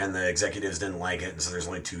 and the executives didn't like it, and so there's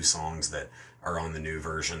only 2 songs that are on the new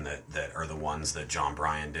version that are the ones that John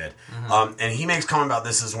Bryan did. Mm-hmm. And he makes comment about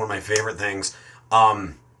this as one of my favorite things.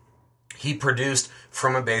 He produced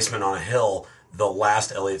From a Basement on a Hill, the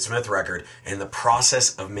last Elliott Smith record. In the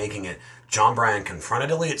process of making it, John Bryan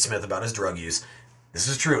confronted Elliott Smith about his drug use. This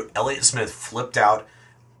is true. Elliott Smith flipped out,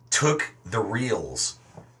 took the reels,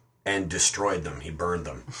 and destroyed them. He burned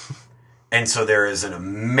them. And so there is an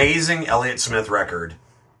amazing Elliott Smith record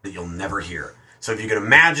that you'll never hear. So if you can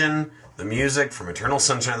imagine the music from Eternal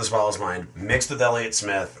Sunshine of the Spotless Mind mixed with Elliott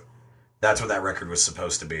Smith, that's what that record was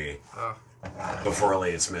supposed to be before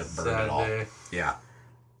Elliott Smith burned it all. Day. Yeah.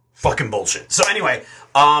 Fucking bullshit. So anyway,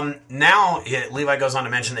 now Levi goes on to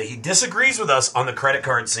mention that he disagrees with us on the credit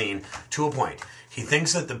card scene to a point. He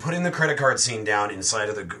thinks that putting the credit card scene down inside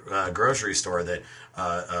of the grocery store that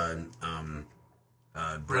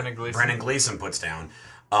Brendan Gleeson puts down.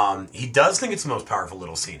 He does think it's the most powerful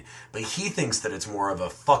little scene, but he thinks that it's more of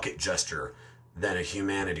a fuck it gesture than a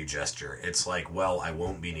humanity gesture. It's like, well, I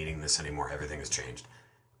won't be needing this anymore. Everything has changed.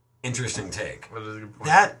 Interesting take. That is a good point.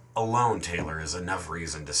 That alone, Taylor, is enough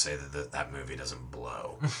reason to say that movie doesn't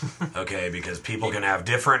blow. Okay, because people can have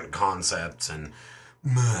different concepts and.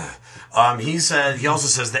 He also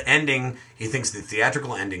says the ending, he thinks the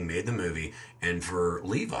theatrical ending made the movie, and for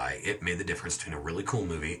Levi, it made the difference between a really cool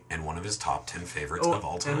movie and one of his top 10 favorites of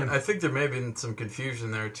all time. And I think there may have been some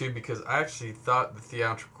confusion there, too, because I actually thought the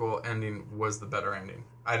theatrical ending was the better ending.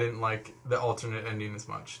 I didn't like the alternate ending as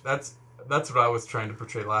much. That's what I was trying to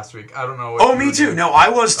portray last week. I don't know what me too. No, I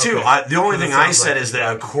was too. Okay. The only thing I said is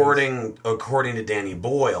that according to Danny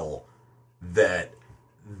Boyle, that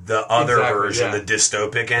the other Exactly, version, yeah. the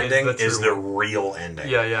dystopic ending, the true is the one. real ending.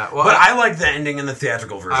 Yeah. Well, But I like the ending in the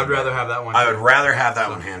theatrical version. I'd rather have that one. I would rather have that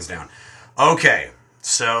one, hands down. Okay,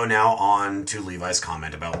 so now on to Levi's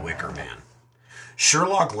comment about Wicker Man.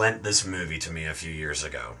 Sherlock lent this movie to me a few years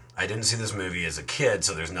ago. I didn't see this movie as a kid,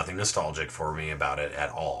 so there's nothing nostalgic for me about it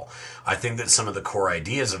at all. I think that some of the core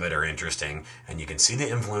ideas of it are interesting, and you can see the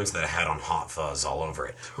influence that it had on Hot Fuzz all over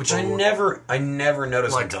it, which I never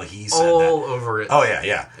noticed until he said that. All over it. Oh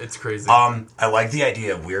yeah. It's crazy. I like the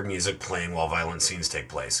idea of weird music playing while violent scenes take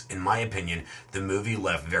place. In my opinion, the movie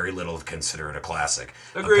left very little to consider it a classic.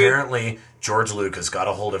 Agreed. Apparently, George Lucas got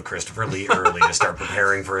a hold of Christopher Lee early to start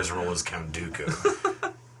preparing for his role as Count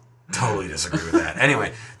Dooku. Totally disagree with that.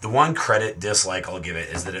 Anyway, the one dislike I'll give it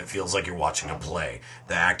is that it feels like you're watching a play.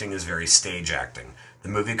 The acting is very stage acting. The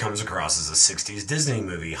movie comes across as a 60s Disney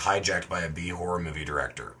movie hijacked by a B-horror movie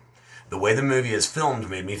director. The way the movie is filmed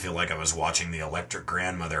made me feel like I was watching The Electric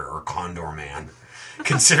Grandmother or Condor Man.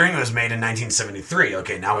 Considering it was made in 1973,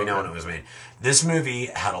 okay, now we know when it was made. This movie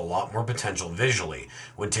had a lot more potential visually.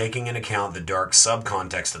 When taking into account the dark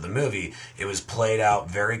subcontext of the movie, it was played out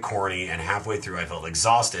very corny, and halfway through I felt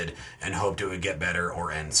exhausted and hoped it would get better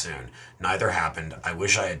or end soon. Neither happened. I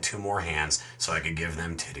wish I had 2 more hands so I could give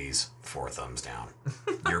them titties 4 thumbs down.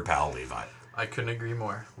 Your pal Levi. I couldn't agree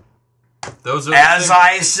more. Those are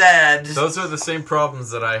I said. Those are the same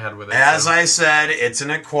problems that I had with it. As I said, it's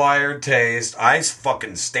an acquired taste. I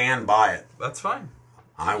fucking stand by it. That's fine.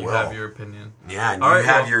 I will. You have your opinion. Yeah, and all you right,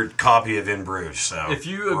 have your copy of In Bruges, so if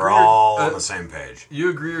you we're agree all on the same page.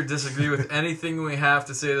 You agree or disagree with anything we have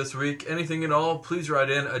to say this week, anything at all, please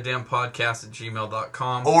write in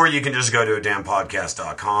adamnpodcast@gmail.com. Or you can just go to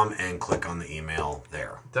adamnpodcast.com and click on the email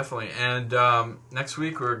there. Definitely. And next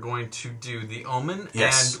week we're going to do The Omen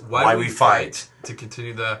and Why We Fight to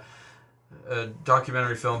continue the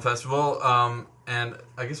documentary film festival. And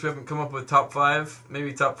I guess we haven't come up with top 5,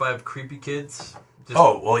 maybe top 5 creepy kids.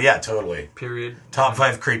 Well, yeah, totally. Period. Top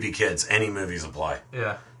 5 creepy kids. Any movies apply.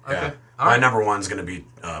 Yeah. Okay. Yeah. All My right. number 1's going to be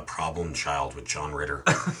Problem Child with John Ritter.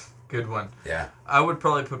 Good one. Yeah. I would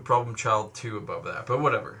probably put Problem Child 2 above that, but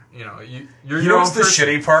whatever. You know, you're You your know own what's the person.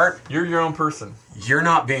 shitty part? You're your own person. You're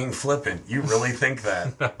not being flippant. You really think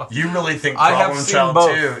that. No. You really think I have Problem seen Child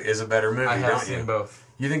both. 2 is a better movie, I have don't seen you? both.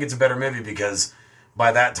 You think it's a better movie because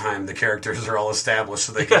by that time the characters are all established,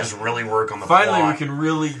 so they can just really work on the Finally, plot. we can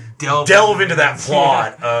really delve into that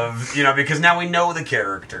plot of, because now we know the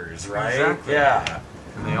characters, right? Exactly. Yeah.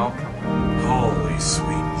 And they all come. Holy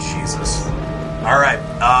sweet Jesus. All right,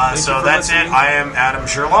 so you for that's listening. it. I am Adam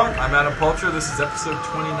Sherlock. I'm Adam Pulcher. This is episode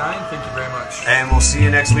 29. Thank you very much. And we'll see you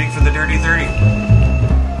next week for the Dirty 30.